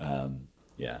 Not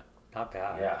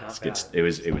bad. It's good. It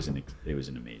was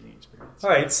an amazing experience. All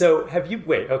right. So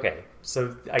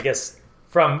So I guess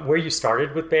from where you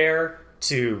started with Bear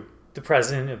to the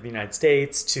president of the United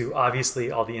States to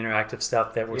obviously all the interactive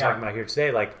stuff that we're talking about here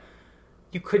today, like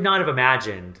you could not have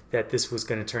imagined that this was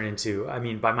going to turn into,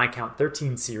 by my count,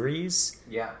 13 series,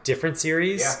 different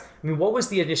series. Yeah. What was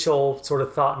the initial sort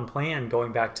of thought and plan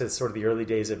going back to sort of the early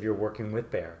days of your working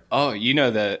with Bear? Oh,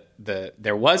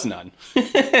 there was none.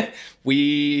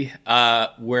 We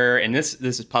were, and this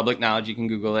is public knowledge. You can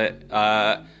Google it.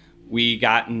 We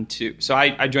got into, so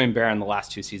I joined Bear in the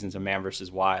last 2 seasons of Man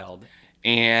vs. Wild.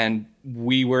 And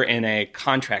we were in a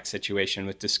contract situation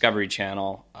with Discovery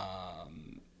Channel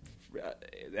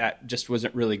that just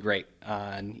wasn't really great.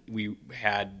 And we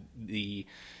had the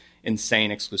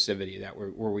insane exclusivity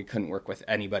where we couldn't work with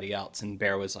anybody else. And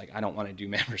Bear was like, I don't want to do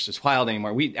Man vs. Wild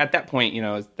anymore. We at that point,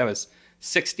 that was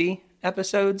 60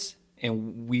 episodes,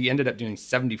 and we ended up doing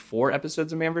 74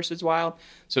 episodes of Man vs. Wild.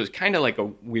 So it was kind of like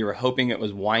we were hoping it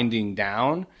was winding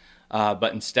down.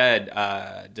 But instead,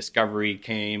 Discovery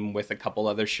came with a couple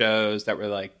other shows that were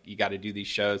like, you got to do these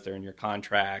shows. They're in your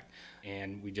contract.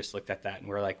 And we just looked at that and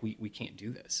we're like, we can't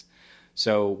do this.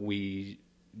 So we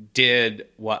did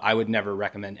what I would never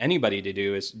recommend anybody to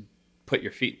do is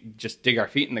just dig our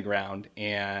feet in the ground.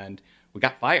 And we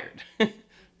got fired.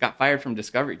 Got fired from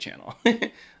Discovery Channel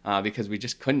because we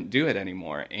just couldn't do it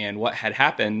anymore. And what had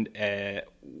happened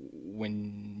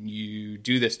when you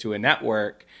do this to a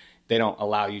network, they don't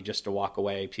allow you just to walk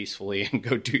away peacefully and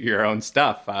go do your own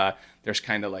stuff. There's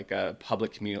kind of like a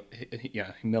public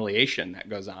humiliation that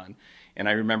goes on. And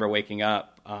I remember waking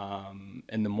up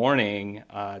in the morning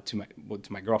to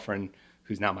my girlfriend,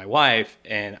 who's now my wife,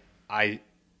 and I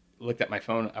looked at my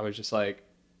phone. I was just like,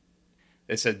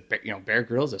 they said, Bear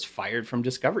Grylls is fired from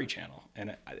Discovery Channel,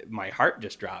 and my heart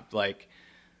just dropped. Like,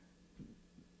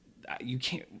 you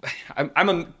can't. I'm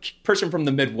a person from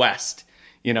the Midwest.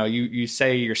 You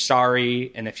say you're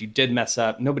sorry, and if you did mess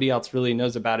up, nobody else really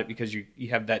knows about it because you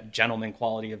have that gentleman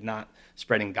quality of not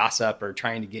spreading gossip or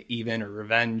trying to get even or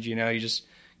revenge. You just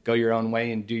go your own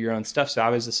way and do your own stuff. So I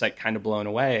was just like kind of blown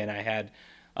away, and I had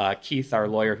Keith, our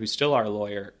lawyer, who's still our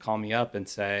lawyer, call me up and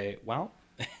say, well,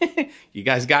 you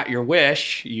guys got your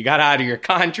wish. You got out of your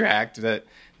contract, but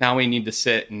now we need to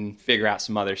sit and figure out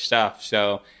some other stuff.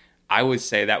 So I would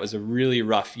say that was a really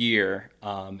rough year,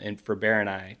 and for Bear and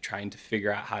I, trying to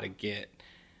figure out how to get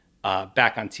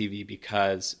back on TV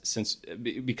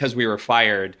because we were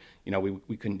fired.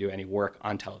 We couldn't do any work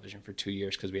on television for 2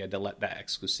 years because we had to let that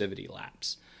exclusivity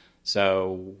lapse.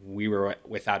 So we were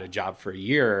without a job for a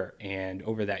year, and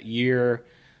over that year,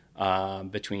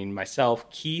 between myself,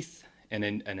 Keith,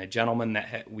 and a gentleman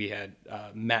that we had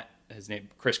met, his name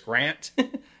Chris Grant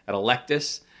at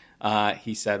Electus.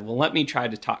 He said, well, let me try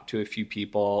to talk to a few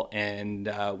people. And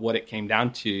what it came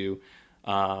down to,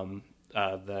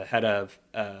 the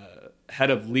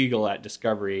head of legal at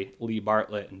Discovery, Lee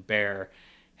Bartlett, and Bear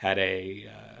had a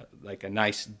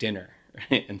nice dinner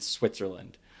in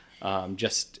Switzerland.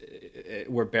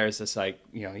 Where Bear's just like,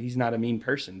 he's not a mean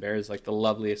person. Bear's like the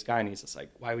loveliest guy. And he's just like,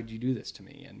 why would you do this to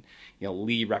me? And,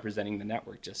 Lee, representing the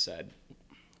network, just said,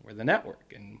 we're the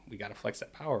network and we got to flex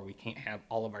that power. We can't have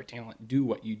all of our talent do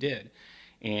what you did.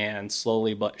 And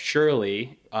slowly but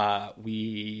surely,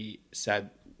 we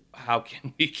said, how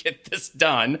can we get this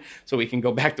done so we can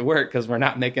go back to work because we're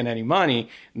not making any money?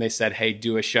 And they said, hey,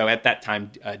 do a show. At that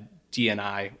time,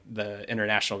 DNI, the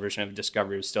international version of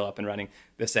Discovery, was still up and running.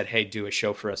 They said, hey, do a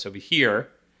show for us over here.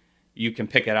 You can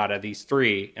pick it out of these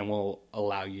three, and we'll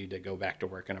allow you to go back to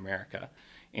work in America.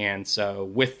 And so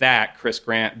with that, Chris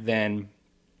Grant then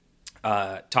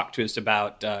talked to us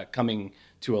about coming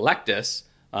to Electus,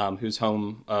 who's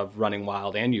home of Running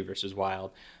Wild and You vs.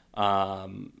 Wild,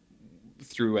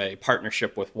 through a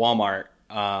partnership with Walmart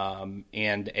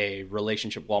and a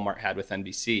relationship Walmart had with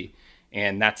NBC.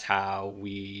 And that's how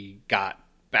we got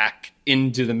back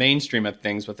into the mainstream of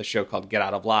things with a show called Get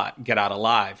Out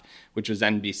Alive, which was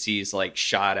NBC's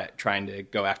shot at trying to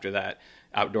go after that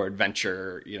outdoor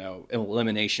adventure,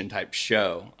 elimination type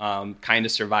show, kind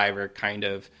of Survivor, kind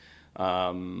of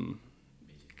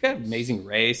Amazing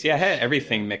Race. Yeah, had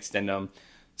everything mixed in them.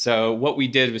 So what we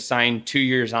did was sign 2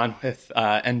 years on with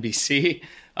NBC.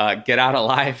 Get Out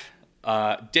Alive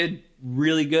did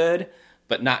really good,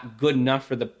 but not good enough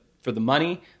for the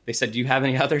money. They said, do you have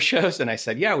any other shows? And I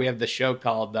said, yeah, we have this show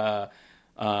called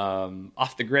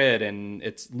Off the Grid, and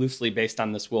it's loosely based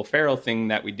on this Will Ferrell thing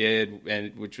that we did,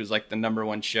 and which was the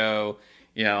 #1 show,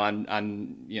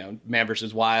 on Man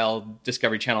vs. Wild,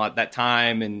 Discovery Channel at that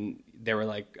time. And they were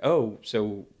like, oh,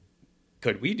 so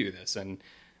could we do this? And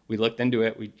we looked into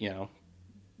it. We,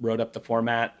 wrote up the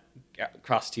format,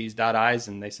 crossed T's, dot I's,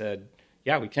 and they said,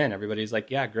 yeah, we can. Everybody's like,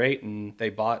 yeah, great. And they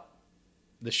bought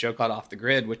the show called Off the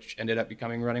Grid, which ended up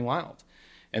becoming Running Wild.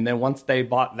 And then once they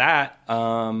bought that,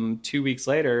 2 weeks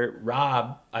later,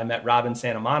 I met Rob in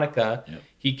Santa Monica. Yep.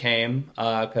 He came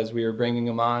because we were bringing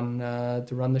him on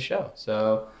to run the show.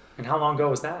 So, and how long ago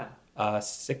was that?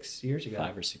 6 years ago.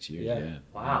 5 or 6 years, yeah.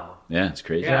 Wow. Yeah, it's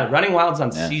crazy. Yeah, Running Wild's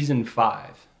on season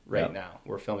 5 now.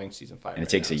 We're filming season 5 and it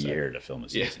takes a year to film a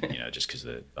season, just because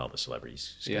of all the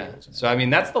celebrities. Yeah. So,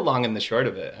 that's the long and the short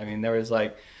of it. There was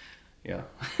I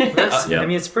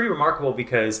mean, it's pretty remarkable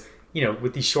because,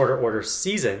 with these shorter order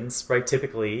seasons, right?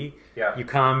 Typically, you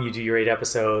come, you do your 8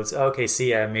 episodes. Okay,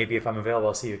 see ya. Maybe if I'm available,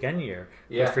 I'll see you again in a year.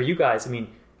 Yeah. But for you guys,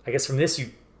 I guess from this,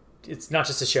 it's not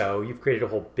just a show. You've created a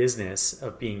whole business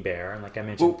of being Bear. And like I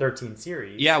mentioned, 13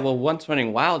 series. Yeah, well, once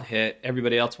Running Wild hit,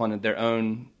 everybody else wanted their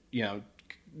own,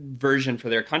 version for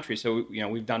their country. So,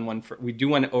 we do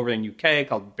one over in UK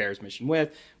called Bear's Mission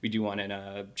With. We do one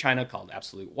in China called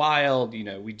Absolute Wild.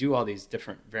 We do all these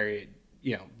different varied,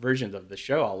 versions of the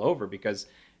show all over because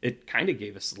it kind of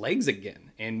gave us legs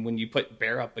again. And when you put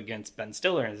Bear up against Ben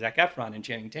Stiller and Zac Efron and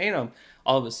Channing Tatum,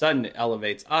 all of a sudden it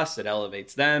elevates us, it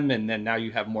elevates them. And then now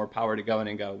you have more power to go in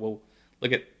and go, well,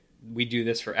 look at, we do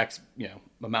this for X,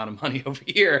 amount of money over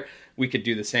here. We could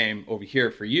do the same over here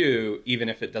for you, even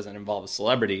if it doesn't involve a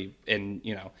celebrity. And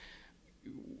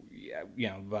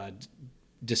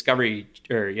Discovery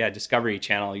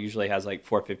Channel usually has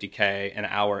 450K an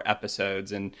hour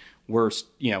episodes, and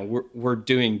we're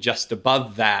doing just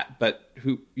above that. But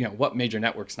what major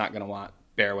network's not going to want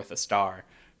Bear with a star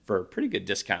for a pretty good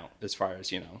discount as far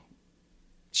as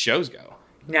shows go?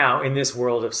 Now, in this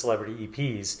world of celebrity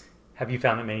EPs, have you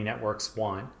found that many networks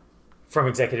want from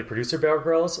executive producer Bear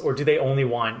Grylls, or do they only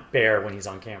want Bear when he's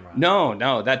on camera?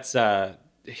 No, that's the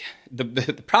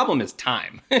problem is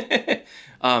time.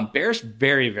 Bear's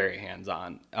very, very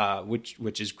hands-on,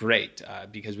 which is great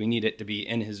because we need it to be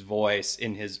in his voice,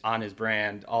 on his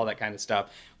brand, all that kind of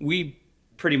stuff. We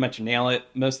pretty much nail it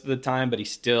most of the time, but he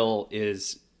still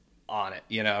is on it,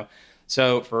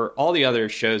 So for all the other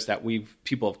shows that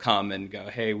people have come and go,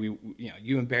 hey, you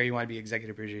and Bear, you want to be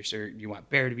executive producer, you want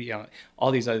Bear to be on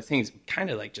all these other things, kind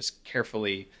of just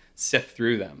carefully sift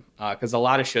through them. Because a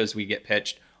lot of shows we get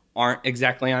pitched aren't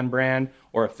exactly on brand,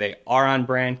 or if they are on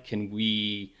brand, can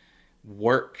we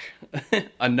work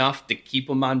enough to keep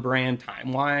them on brand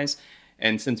time-wise?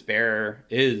 And since Bear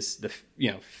is the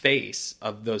face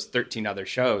of those 13 other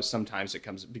shows, sometimes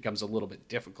it becomes a little bit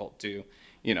difficult to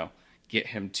get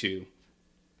him to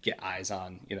get eyes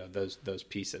on those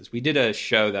pieces. We did a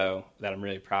show though that I'm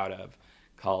really proud of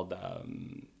called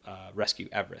Rescue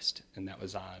Everest, and that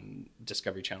was on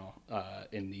Discovery Channel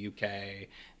in the UK.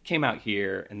 Came out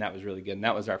here, and that was really good. And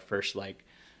that was our first like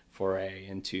foray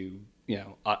into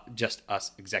just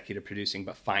us executive producing,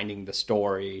 but finding the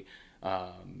story,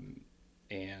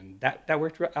 and that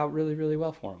worked out really, really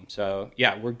well for them. So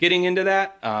yeah, we're getting into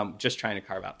that. Just trying to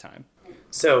carve out time.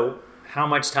 So how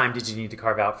much time did you need to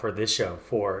carve out for this show?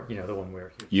 For the one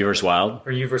we're You vs. Wild.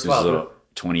 For You vs. Wild.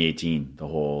 2018, the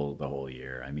whole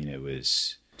year. I mean, it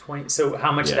was 20. So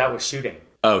how much of that was shooting?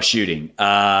 Oh, shooting.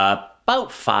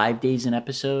 About 5 days an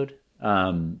episode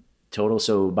total.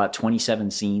 So about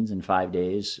 27 scenes in 5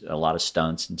 days. A lot of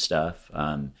stunts and stuff.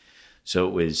 So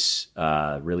it was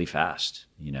really fast.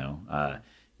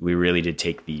 We really did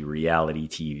take the reality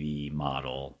TV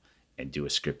model and do a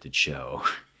scripted show,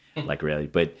 like reality.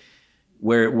 But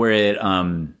where it,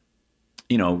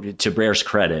 to Bear's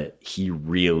credit, he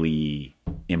really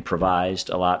improvised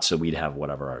a lot. So we'd have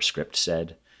whatever our script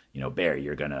said. Bear,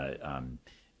 you're gonna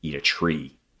eat a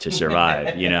tree to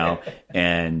survive.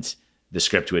 And the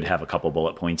script would have a couple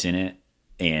bullet points in it,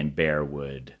 and Bear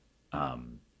would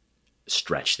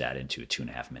stretch that into a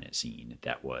 2.5 minute scene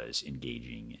that was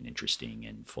engaging and interesting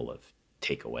and full of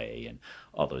takeaway and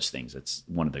all those things. That's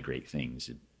one of the great things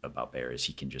about Bear, is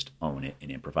he can just own it and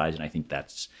improvise. And I think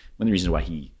that's one of the reasons why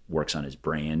he works on his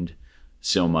brand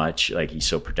so much. Like, he's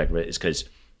so protective of it, is because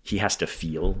he has to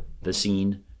feel the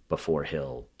scene before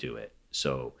he'll do it.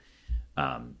 So,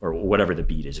 or whatever the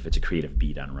beat is, if it's a creative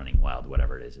beat on Running Wild,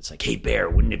 whatever it is, it's like, hey Bear,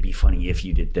 wouldn't it be funny if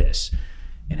you did this?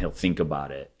 And he'll think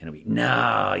about it, and he'll be,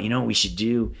 no, you know what we should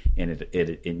do? And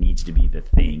it needs to be the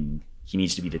thing. He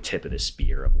needs to be the tip of the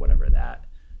spear of whatever that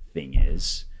thing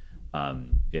is.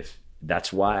 If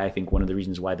that's why I think one of the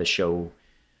reasons why the show,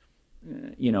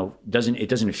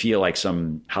 doesn't feel like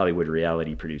some Hollywood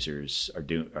reality producers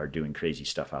are doing crazy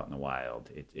stuff out in the wild.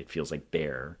 It feels like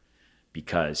Bear,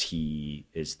 because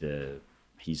he's the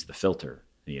filter.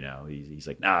 He's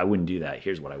like, I wouldn't do that.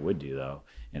 Here's what I would do though,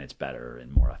 and it's better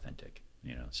and more authentic.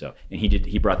 So, and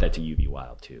he brought that to UV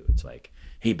Wild too. It's like,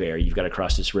 hey Bear, you've got to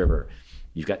cross this river.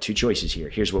 You've got two choices here.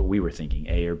 Here's what we were thinking,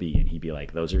 A or B. And he'd be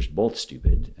like, those are both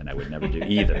stupid, and I would never do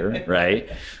either, right?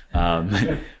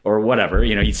 Or whatever,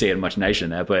 he'd say it much nicer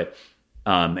than that, but,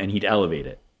 and he'd elevate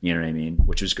it, you know what I mean?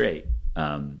 Which was great.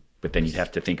 But then you'd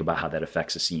have to think about how that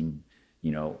affects a scene,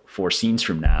 4 scenes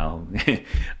from now, you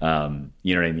know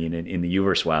what I mean? In the You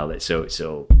vs. Wild. So,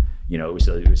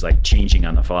 it was like changing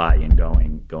on the fly and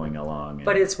going along.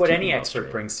 But it's what any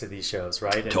expert brings to these shows,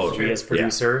 right? And totally. We as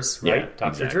producers, right? Yeah, Dr.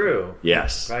 exactly. Drew.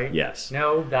 Yes. Right? Yes.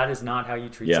 No, that is not how you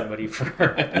treat somebody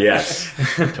for... Yes,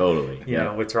 totally.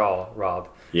 Withdrawal, Rob.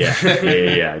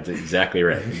 Yeah. Exactly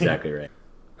right. Exactly right.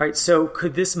 All right, so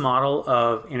could this model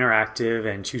of interactive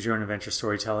and choose your own adventure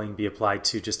storytelling be applied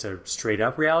to just a straight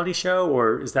up reality show,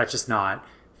 or is that just not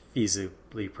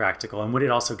feasibly practical? And would it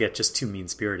also get just too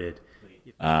mean-spirited?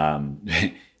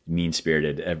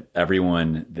 Mean-spirited.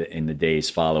 Everyone in the days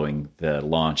following the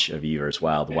launch of You vs.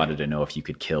 Wild wanted to know if you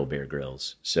could kill Bear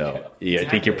Grylls. So exactly. I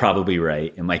think you're probably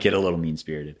right. It might get a little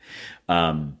mean-spirited.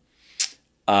 I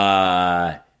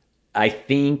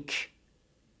think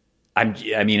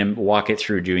I'm walk it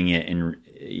through doing it in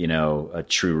a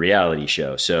true reality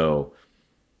show. So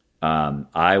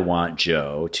I want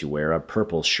Joe to wear a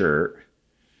purple shirt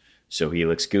so he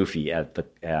looks goofy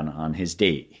on his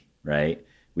date. Right?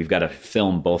 We've got to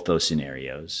film both those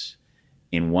scenarios.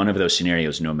 In one of those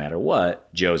scenarios, no matter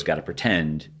what, Joe's got to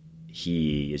pretend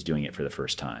he is doing it for the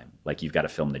first time. Like, you've got to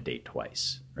film the date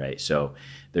twice, right? So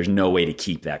there's no way to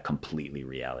keep that completely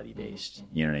reality based.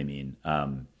 You know what I mean?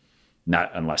 Not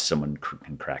unless someone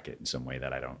can crack it in some way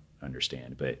that I don't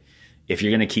understand. But if you're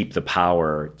going to keep the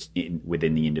power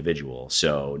within the individual,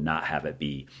 so not have it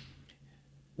be,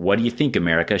 what do you think,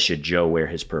 America? Should Joe wear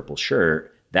his purple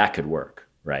shirt? That could work.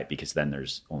 Right, because then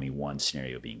there's only one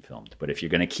scenario being filmed. But if you're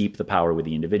going to keep the power with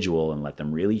the individual and let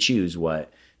them really choose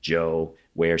what Joe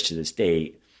wears to this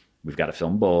date, we've got to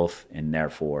film both, and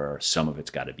therefore some of it's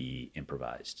got to be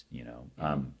improvised.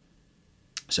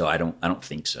 So I don't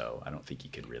think so. I don't think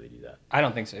you could really do that. I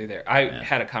don't think so either. I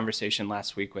had a conversation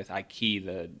last week with iQIYI,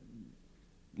 the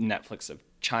Netflix of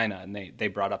China, and they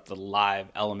brought up the live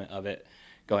element of it,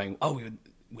 going,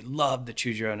 we love the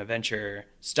choose your own adventure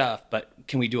stuff, but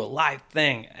can we do a live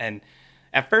thing? And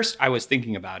at first I was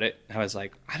thinking about it. I was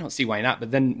like, I don't see why not.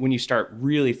 But then when you start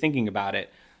really thinking about it,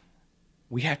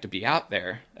 we have to be out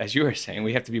there, as you were saying.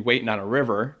 We have to be waiting on a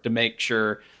river to make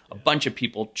sure a bunch of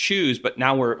people choose. But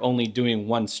now we're only doing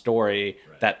one story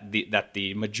that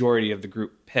the majority of the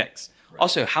group picks. Right.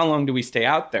 Also, how long do we stay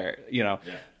out there?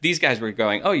 These guys were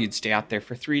going, you'd stay out there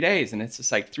for 3 days. And it's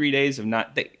just like 3 days of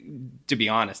not, to be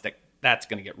honest, that that's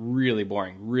going to get really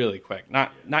boring really quick.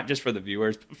 Not just for the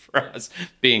viewers, but for us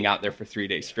being out there for 3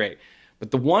 days straight.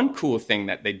 But the one cool thing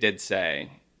that they did say,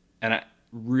 and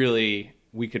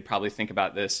we could probably think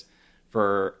about this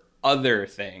for other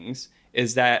things,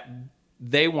 is that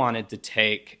they wanted to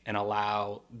take and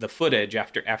allow the footage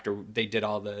after they did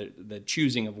all the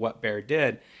choosing of what Bear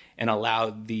did, and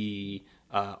allow the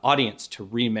audience to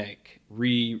remix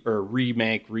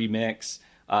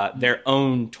their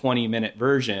own 20-minute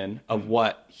version of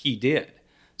what he did.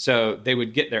 So they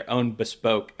would get their own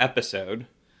bespoke episode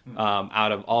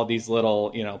out of all these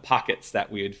little, pockets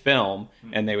that we would film,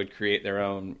 and they would create their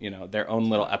own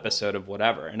little episode of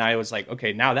whatever. And I was like,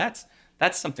 okay, now that's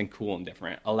something cool and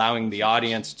different, allowing the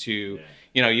audience to,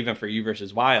 even for You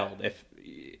versus Wild, if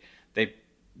they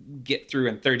get through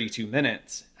in 32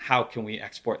 minutes, how can we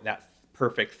export that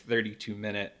perfect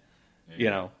 32-minute,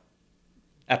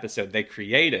 episode they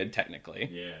created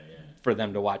technically for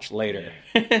them to watch later.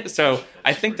 So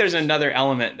I think there's another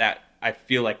element that I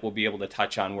feel like we'll be able to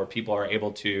touch on, where people are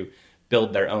able to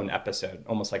build their own episode,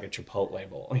 almost like a Chipotle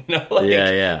bowl,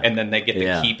 and then they get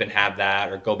to keep and have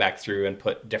that, or go back through and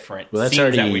put different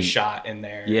scenes that we shot in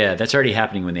there. Yeah, that's already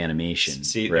happening with animation.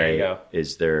 See, right? There you go.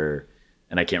 Is there,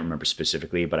 and I can't remember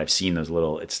specifically, but I've seen those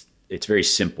little, it's very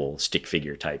simple stick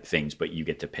figure type things, but you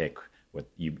get to pick what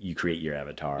you create your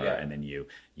avatar, and then you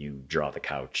draw the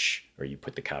couch, or you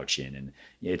put the couch in, and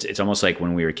it's almost like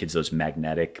when we were kids, those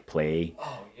magnetic play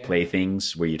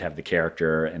things where you'd have the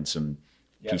character and some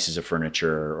pieces of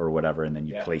furniture or whatever, and then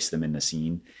you place them in the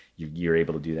scene. You're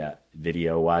able to do that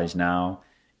video wise now.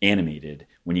 Animated,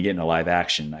 when you get into live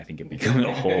action, I think it becomes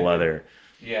a whole other.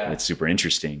 It's super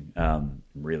interesting.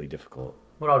 Really difficult.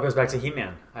 Well, it all goes back to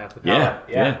He-Man. I have the power.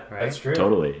 Yeah, right? That's true.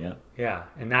 Totally, yeah. Yeah,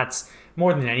 and that's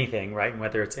more than anything, right? And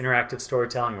whether it's interactive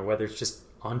storytelling or whether it's just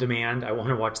on demand, I want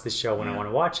to watch this show when I want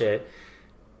to watch it.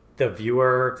 The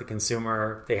viewer, the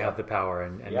consumer, they have the power,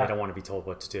 and they don't want to be told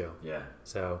what to do. Yeah.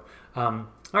 So, all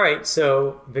right.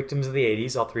 So, victims of the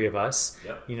 80s, all three of us.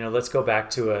 Yep. Let's go back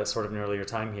to a sort of an earlier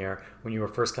time here when you were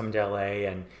first coming to LA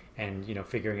and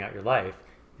figuring out your life.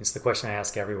 It's the question I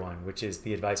ask everyone, which is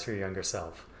the advice for your younger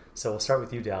self. So we'll start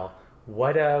with you, Del.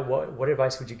 What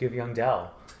advice would you give young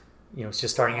Del? It's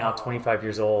just starting out, 25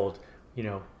 years old.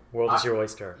 World is your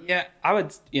oyster. Yeah, I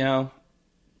would,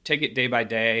 take it day by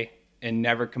day and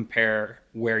never compare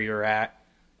where you're at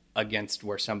against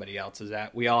where somebody else is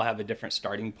at. We all have a different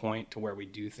starting point to where we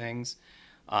do things,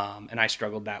 and I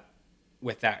struggled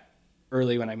with that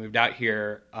early when I moved out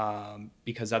here,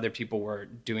 because other people were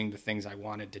doing the things I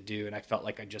wanted to do, and I felt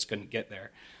like I just couldn't get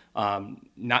there.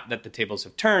 Not that the tables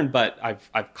have turned, but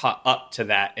I've caught up to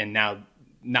that, and now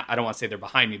I don't want to say they're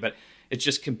behind me, but it's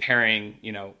just comparing.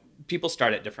 People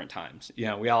start at different times.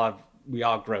 We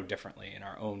all grow differently in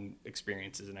our own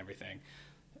experiences and everything.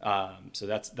 So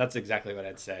that's exactly what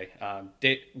I'd say.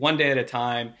 One day at a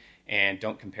time, and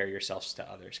don't compare yourselves to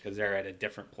others, because they're at a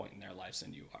different point in their lives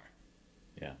than you are.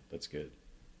 Yeah, that's good.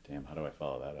 Damn, how do I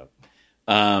follow that up?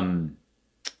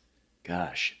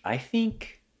 Gosh, I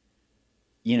think.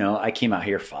 I came out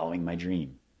here following my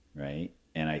dream, right?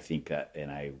 And I think that,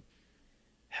 and I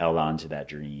held on to that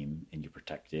dream, and you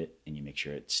protect it, and you make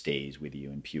sure it stays with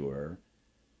you and pure.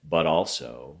 But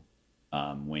also,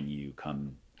 when you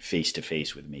come face to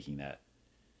face with making that,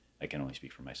 I can only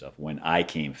speak for myself. When I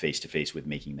came face to face with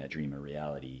making that dream a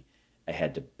reality, I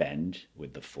had to bend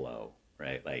with the flow,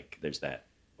 right? Like there's that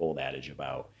old adage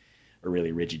about a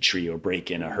really rigid tree will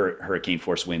break in a hurricane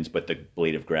force winds, but the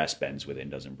blade of grass bends with it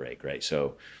and doesn't break, right?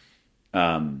 So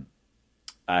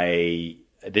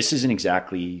this isn't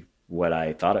exactly what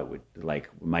I thought it would. Like,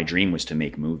 my dream was to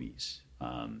make movies.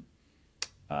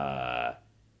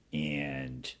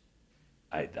 And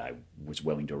I was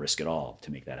willing to risk it all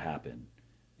to make that happen.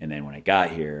 And then when I got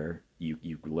here,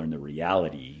 you learn the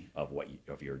reality of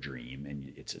of your dream,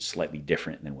 and it's slightly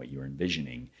different than what you were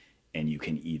envisioning. And you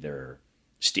can either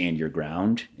stand your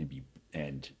ground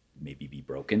and maybe be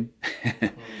broken,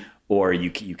 or you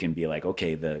can be like,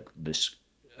 okay, the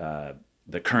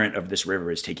current of this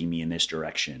river is taking me in this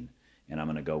direction, and I'm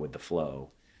going to go with the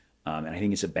flow. And I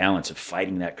think it's a balance of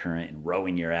fighting that current and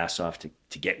rowing your ass off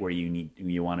to get where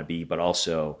you want to be, but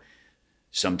also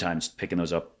sometimes picking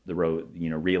those up the road,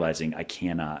 realizing I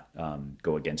cannot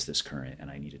go against this current,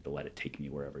 and I needed to let it take me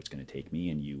wherever it's going to take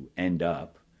me, and you end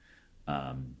up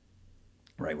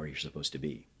right where you're supposed to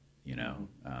be,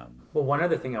 Well, one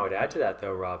other thing I would add to that,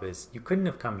 though, Rob, is you couldn't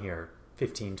have come here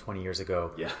 15, 20 years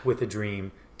ago with a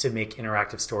dream to make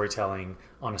interactive storytelling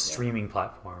on a streaming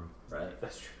platform. Right.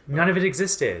 That's true. None of it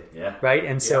existed. Yeah. Right?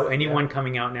 And so anyone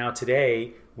coming out now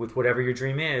today with whatever your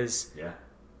dream is, yeah,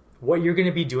 what you're going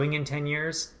to be doing in 10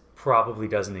 years probably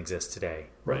doesn't exist today,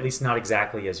 or Right. at least not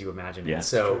exactly as you imagine Yeah, it. that's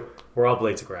So we're all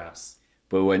blades of grass.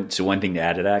 But one thing to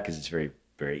add to that, because it's very,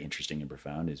 very interesting and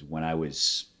profound, is when I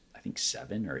was, I think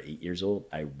 7 or 8 years old,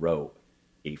 I wrote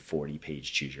a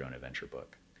 40-page choose your own adventure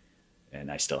book,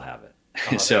 and I still have it.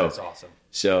 Oh, So that's awesome.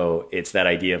 So it's that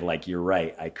idea of like, you're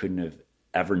right. I couldn't have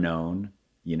ever known,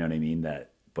 you know what I mean?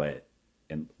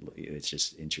 And it's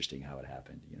just interesting how it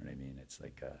happened. You know what I mean? It's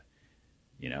like,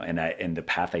 and the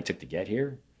path I took to get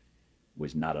here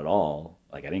was not at all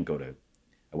like, I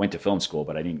went to film school,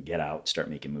 but I didn't get out, start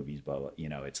making movies, but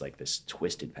it's like this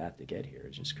twisted path to get here.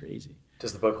 It's just crazy.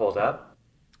 Does the book hold up?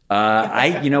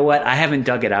 You know what? I haven't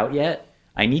dug it out yet.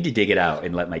 I need to dig it out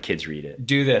and let my kids read it.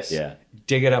 Do this. Yeah.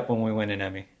 Dig it up when we win an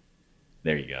Emmy.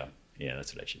 There you go. Yeah,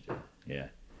 that's what I should do. Yeah.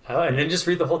 Oh, and then just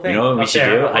read the whole thing. You know what we up should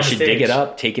there do? on I the should stage. dig it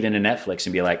up, take it into Netflix,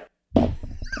 and be like,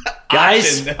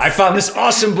 guys, Option. I found this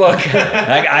awesome book.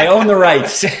 I own the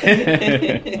rights. That's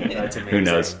amazing. Who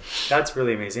knows? That's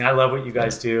really amazing. I love what you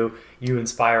guys do. You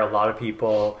inspire a lot of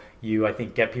people. You, I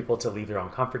think, get people to leave their own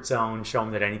comfort zone, show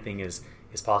them that anything is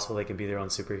possible. They can be their own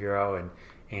superhero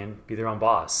and be their own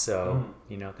boss. So,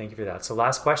 thank you for that. So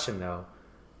last question, though.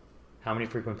 How many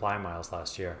frequent flying miles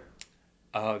last year?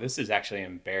 Oh, this is actually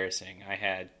embarrassing. I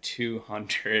had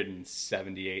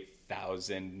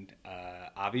 278,000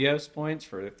 Avios points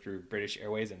through British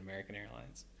Airways and American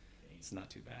Airlines. It's not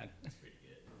too bad.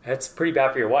 That's pretty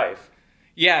bad for your wife.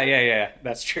 Yeah.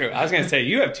 That's true. I was going to say,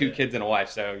 you have 2 kids and a wife,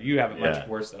 so you have it much Yeah.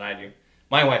 worse than I do.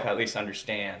 My wife at least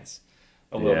understands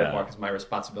a little Yeah. bit more because my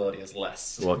responsibility is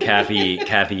less. Well, Kathy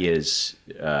is,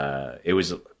 it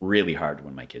was really hard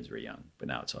when my kids were young, but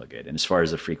now it's all good. And as far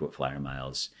as the frequent flyer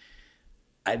miles,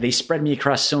 they spread me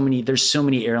across there's so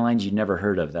many airlines you never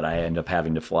heard of that I end up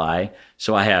having to fly.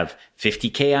 So I have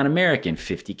 50K on American,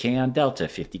 50K on Delta,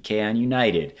 50K on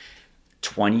United,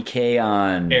 20K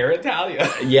on Air Italia.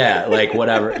 Yeah, like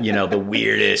whatever, the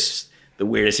weirdest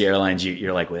airlines.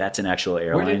 You're like, well, that's an actual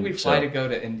airline. Where did we fly So- to go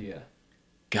to India?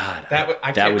 God,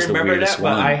 I can't was the remember weirdest that,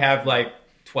 but one. I have like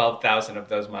 12,000 of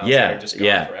those miles that are just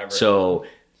going forever. So,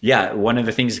 yeah, one of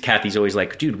the things Kathy's always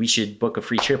like, dude, we should book a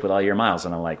free trip with all your miles.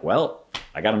 And I'm like, well,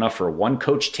 I got enough for one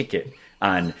coach ticket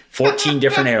on 14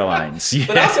 different airlines.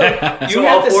 But also, So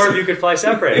all 4 of you could fly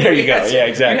separate. There you go. Yeah,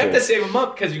 exactly. You have to save them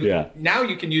up because now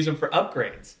you can use them for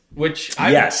upgrades, which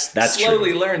I've that's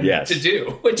slowly true. learned Yes. to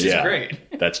do, which is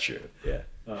great. That's true. Yeah.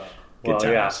 Well,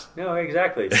 Good times. yeah. No,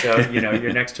 exactly. So,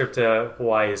 your next trip to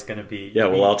Hawaii is going to be... Yeah,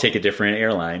 well, I'll take a different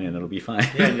airline and it'll be fine.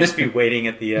 Yeah, you'll just be waiting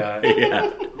at the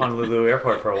Honolulu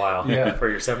airport for a while for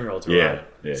your 7-year-old to arrive.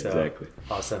 Yeah, exactly.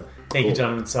 Awesome. Thank you,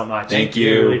 gentlemen, so much. Thank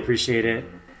you. Really appreciate it.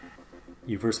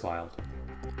 You versus Wild.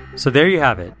 So there you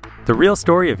have it. The real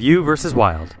story of you versus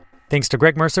Wild. Thanks to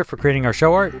Greg Mercer for creating our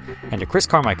show art and to Chris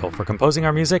Carmichael for composing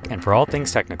our music and for all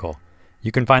things technical.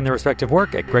 You can find their respective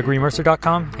work at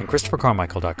gregorymercer.com and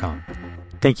christophercarmichael.com.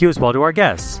 Thank you as well to our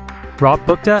guests, Rob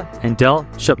Bukta and Del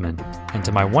Shupman, and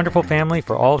to my wonderful family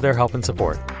for all of their help and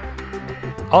support.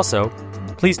 Also,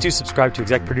 please do subscribe to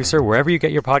Exec Producer wherever you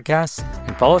get your podcasts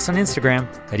and follow us on Instagram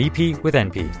at EP with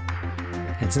NP.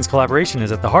 And since collaboration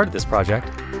is at the heart of this project,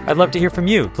 I'd love to hear from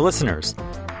you, the listeners.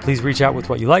 Please reach out with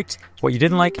what you liked, what you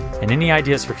didn't like, and any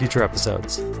ideas for future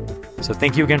episodes. So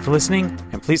thank you again for listening,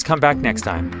 and please come back next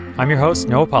time. I'm your host,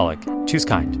 Noah Pollack. Choose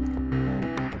kind.